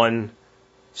have one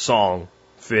song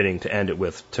fitting to end it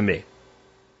with to me.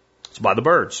 It's by the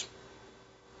Byrds,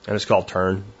 and it's called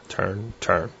Turn, Turn,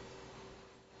 Turn.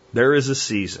 There is a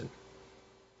season,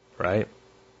 right?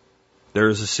 There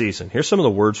is a season. Here's some of the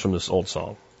words from this old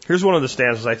song. Here's one of the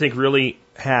stanzas I think really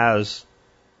has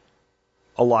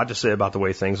a lot to say about the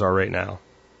way things are right now.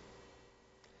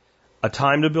 A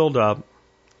time to build up,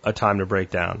 a time to break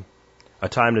down, a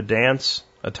time to dance,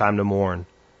 a time to mourn,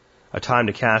 a time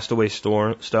to cast away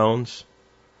stones,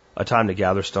 a time to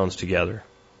gather stones together,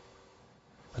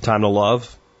 a time to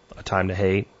love, a time to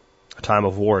hate, a time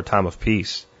of war, a time of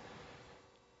peace,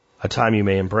 a time you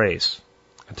may embrace,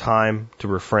 a time to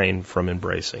refrain from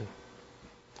embracing.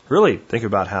 Really think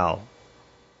about how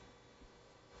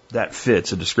that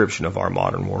fits a description of our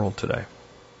modern world today.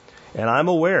 And I'm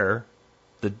aware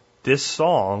that this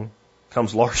song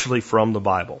comes largely from the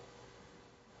Bible,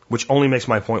 which only makes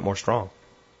my point more strong.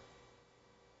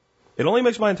 It only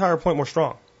makes my entire point more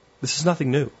strong. This is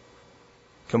nothing new.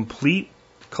 Complete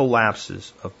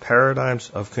collapses of paradigms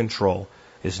of control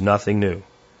is nothing new.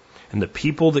 And the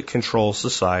people that control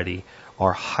society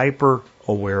are hyper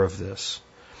aware of this.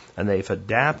 And they've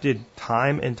adapted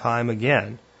time and time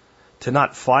again to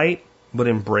not fight, but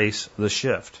embrace the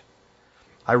shift.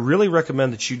 I really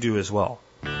recommend that you do as well.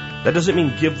 That doesn't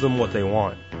mean give them what they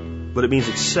want, but it means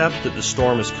accept that the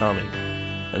storm is coming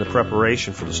and the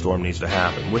preparation for the storm needs to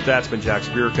happen. With that, it's been Jack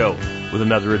Spirko with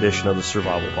another edition of the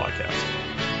Survival Podcast.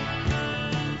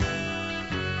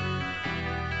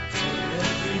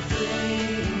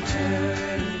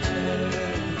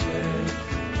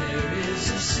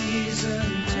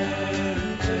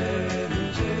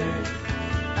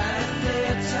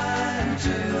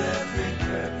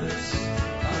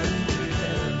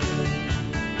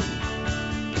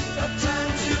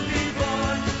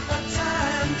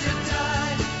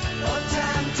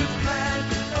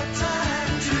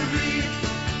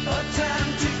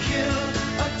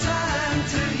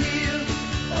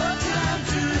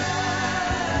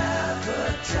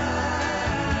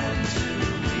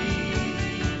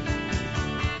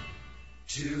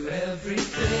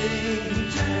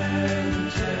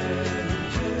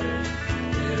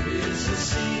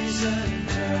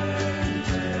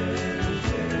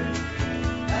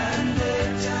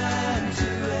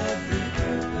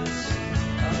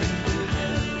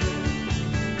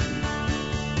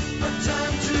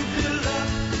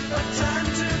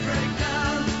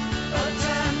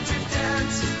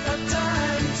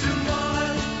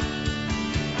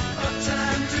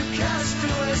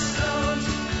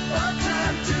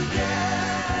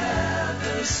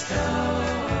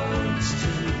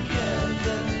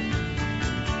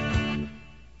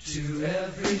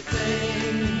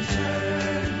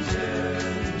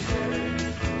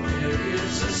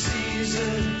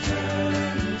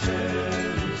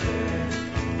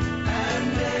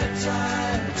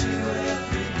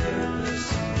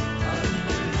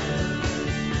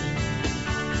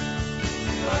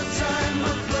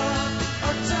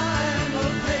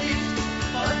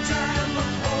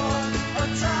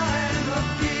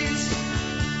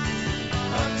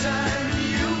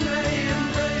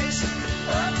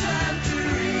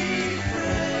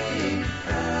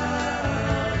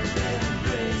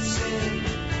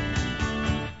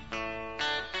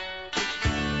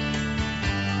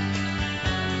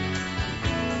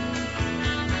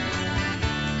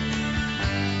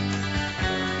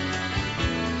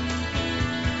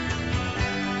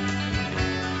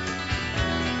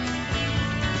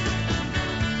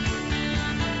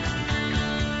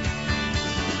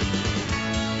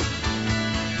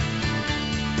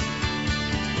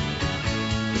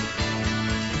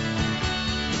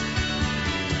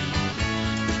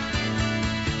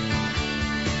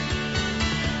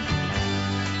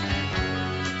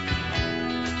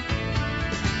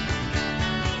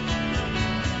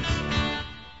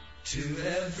 To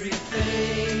everything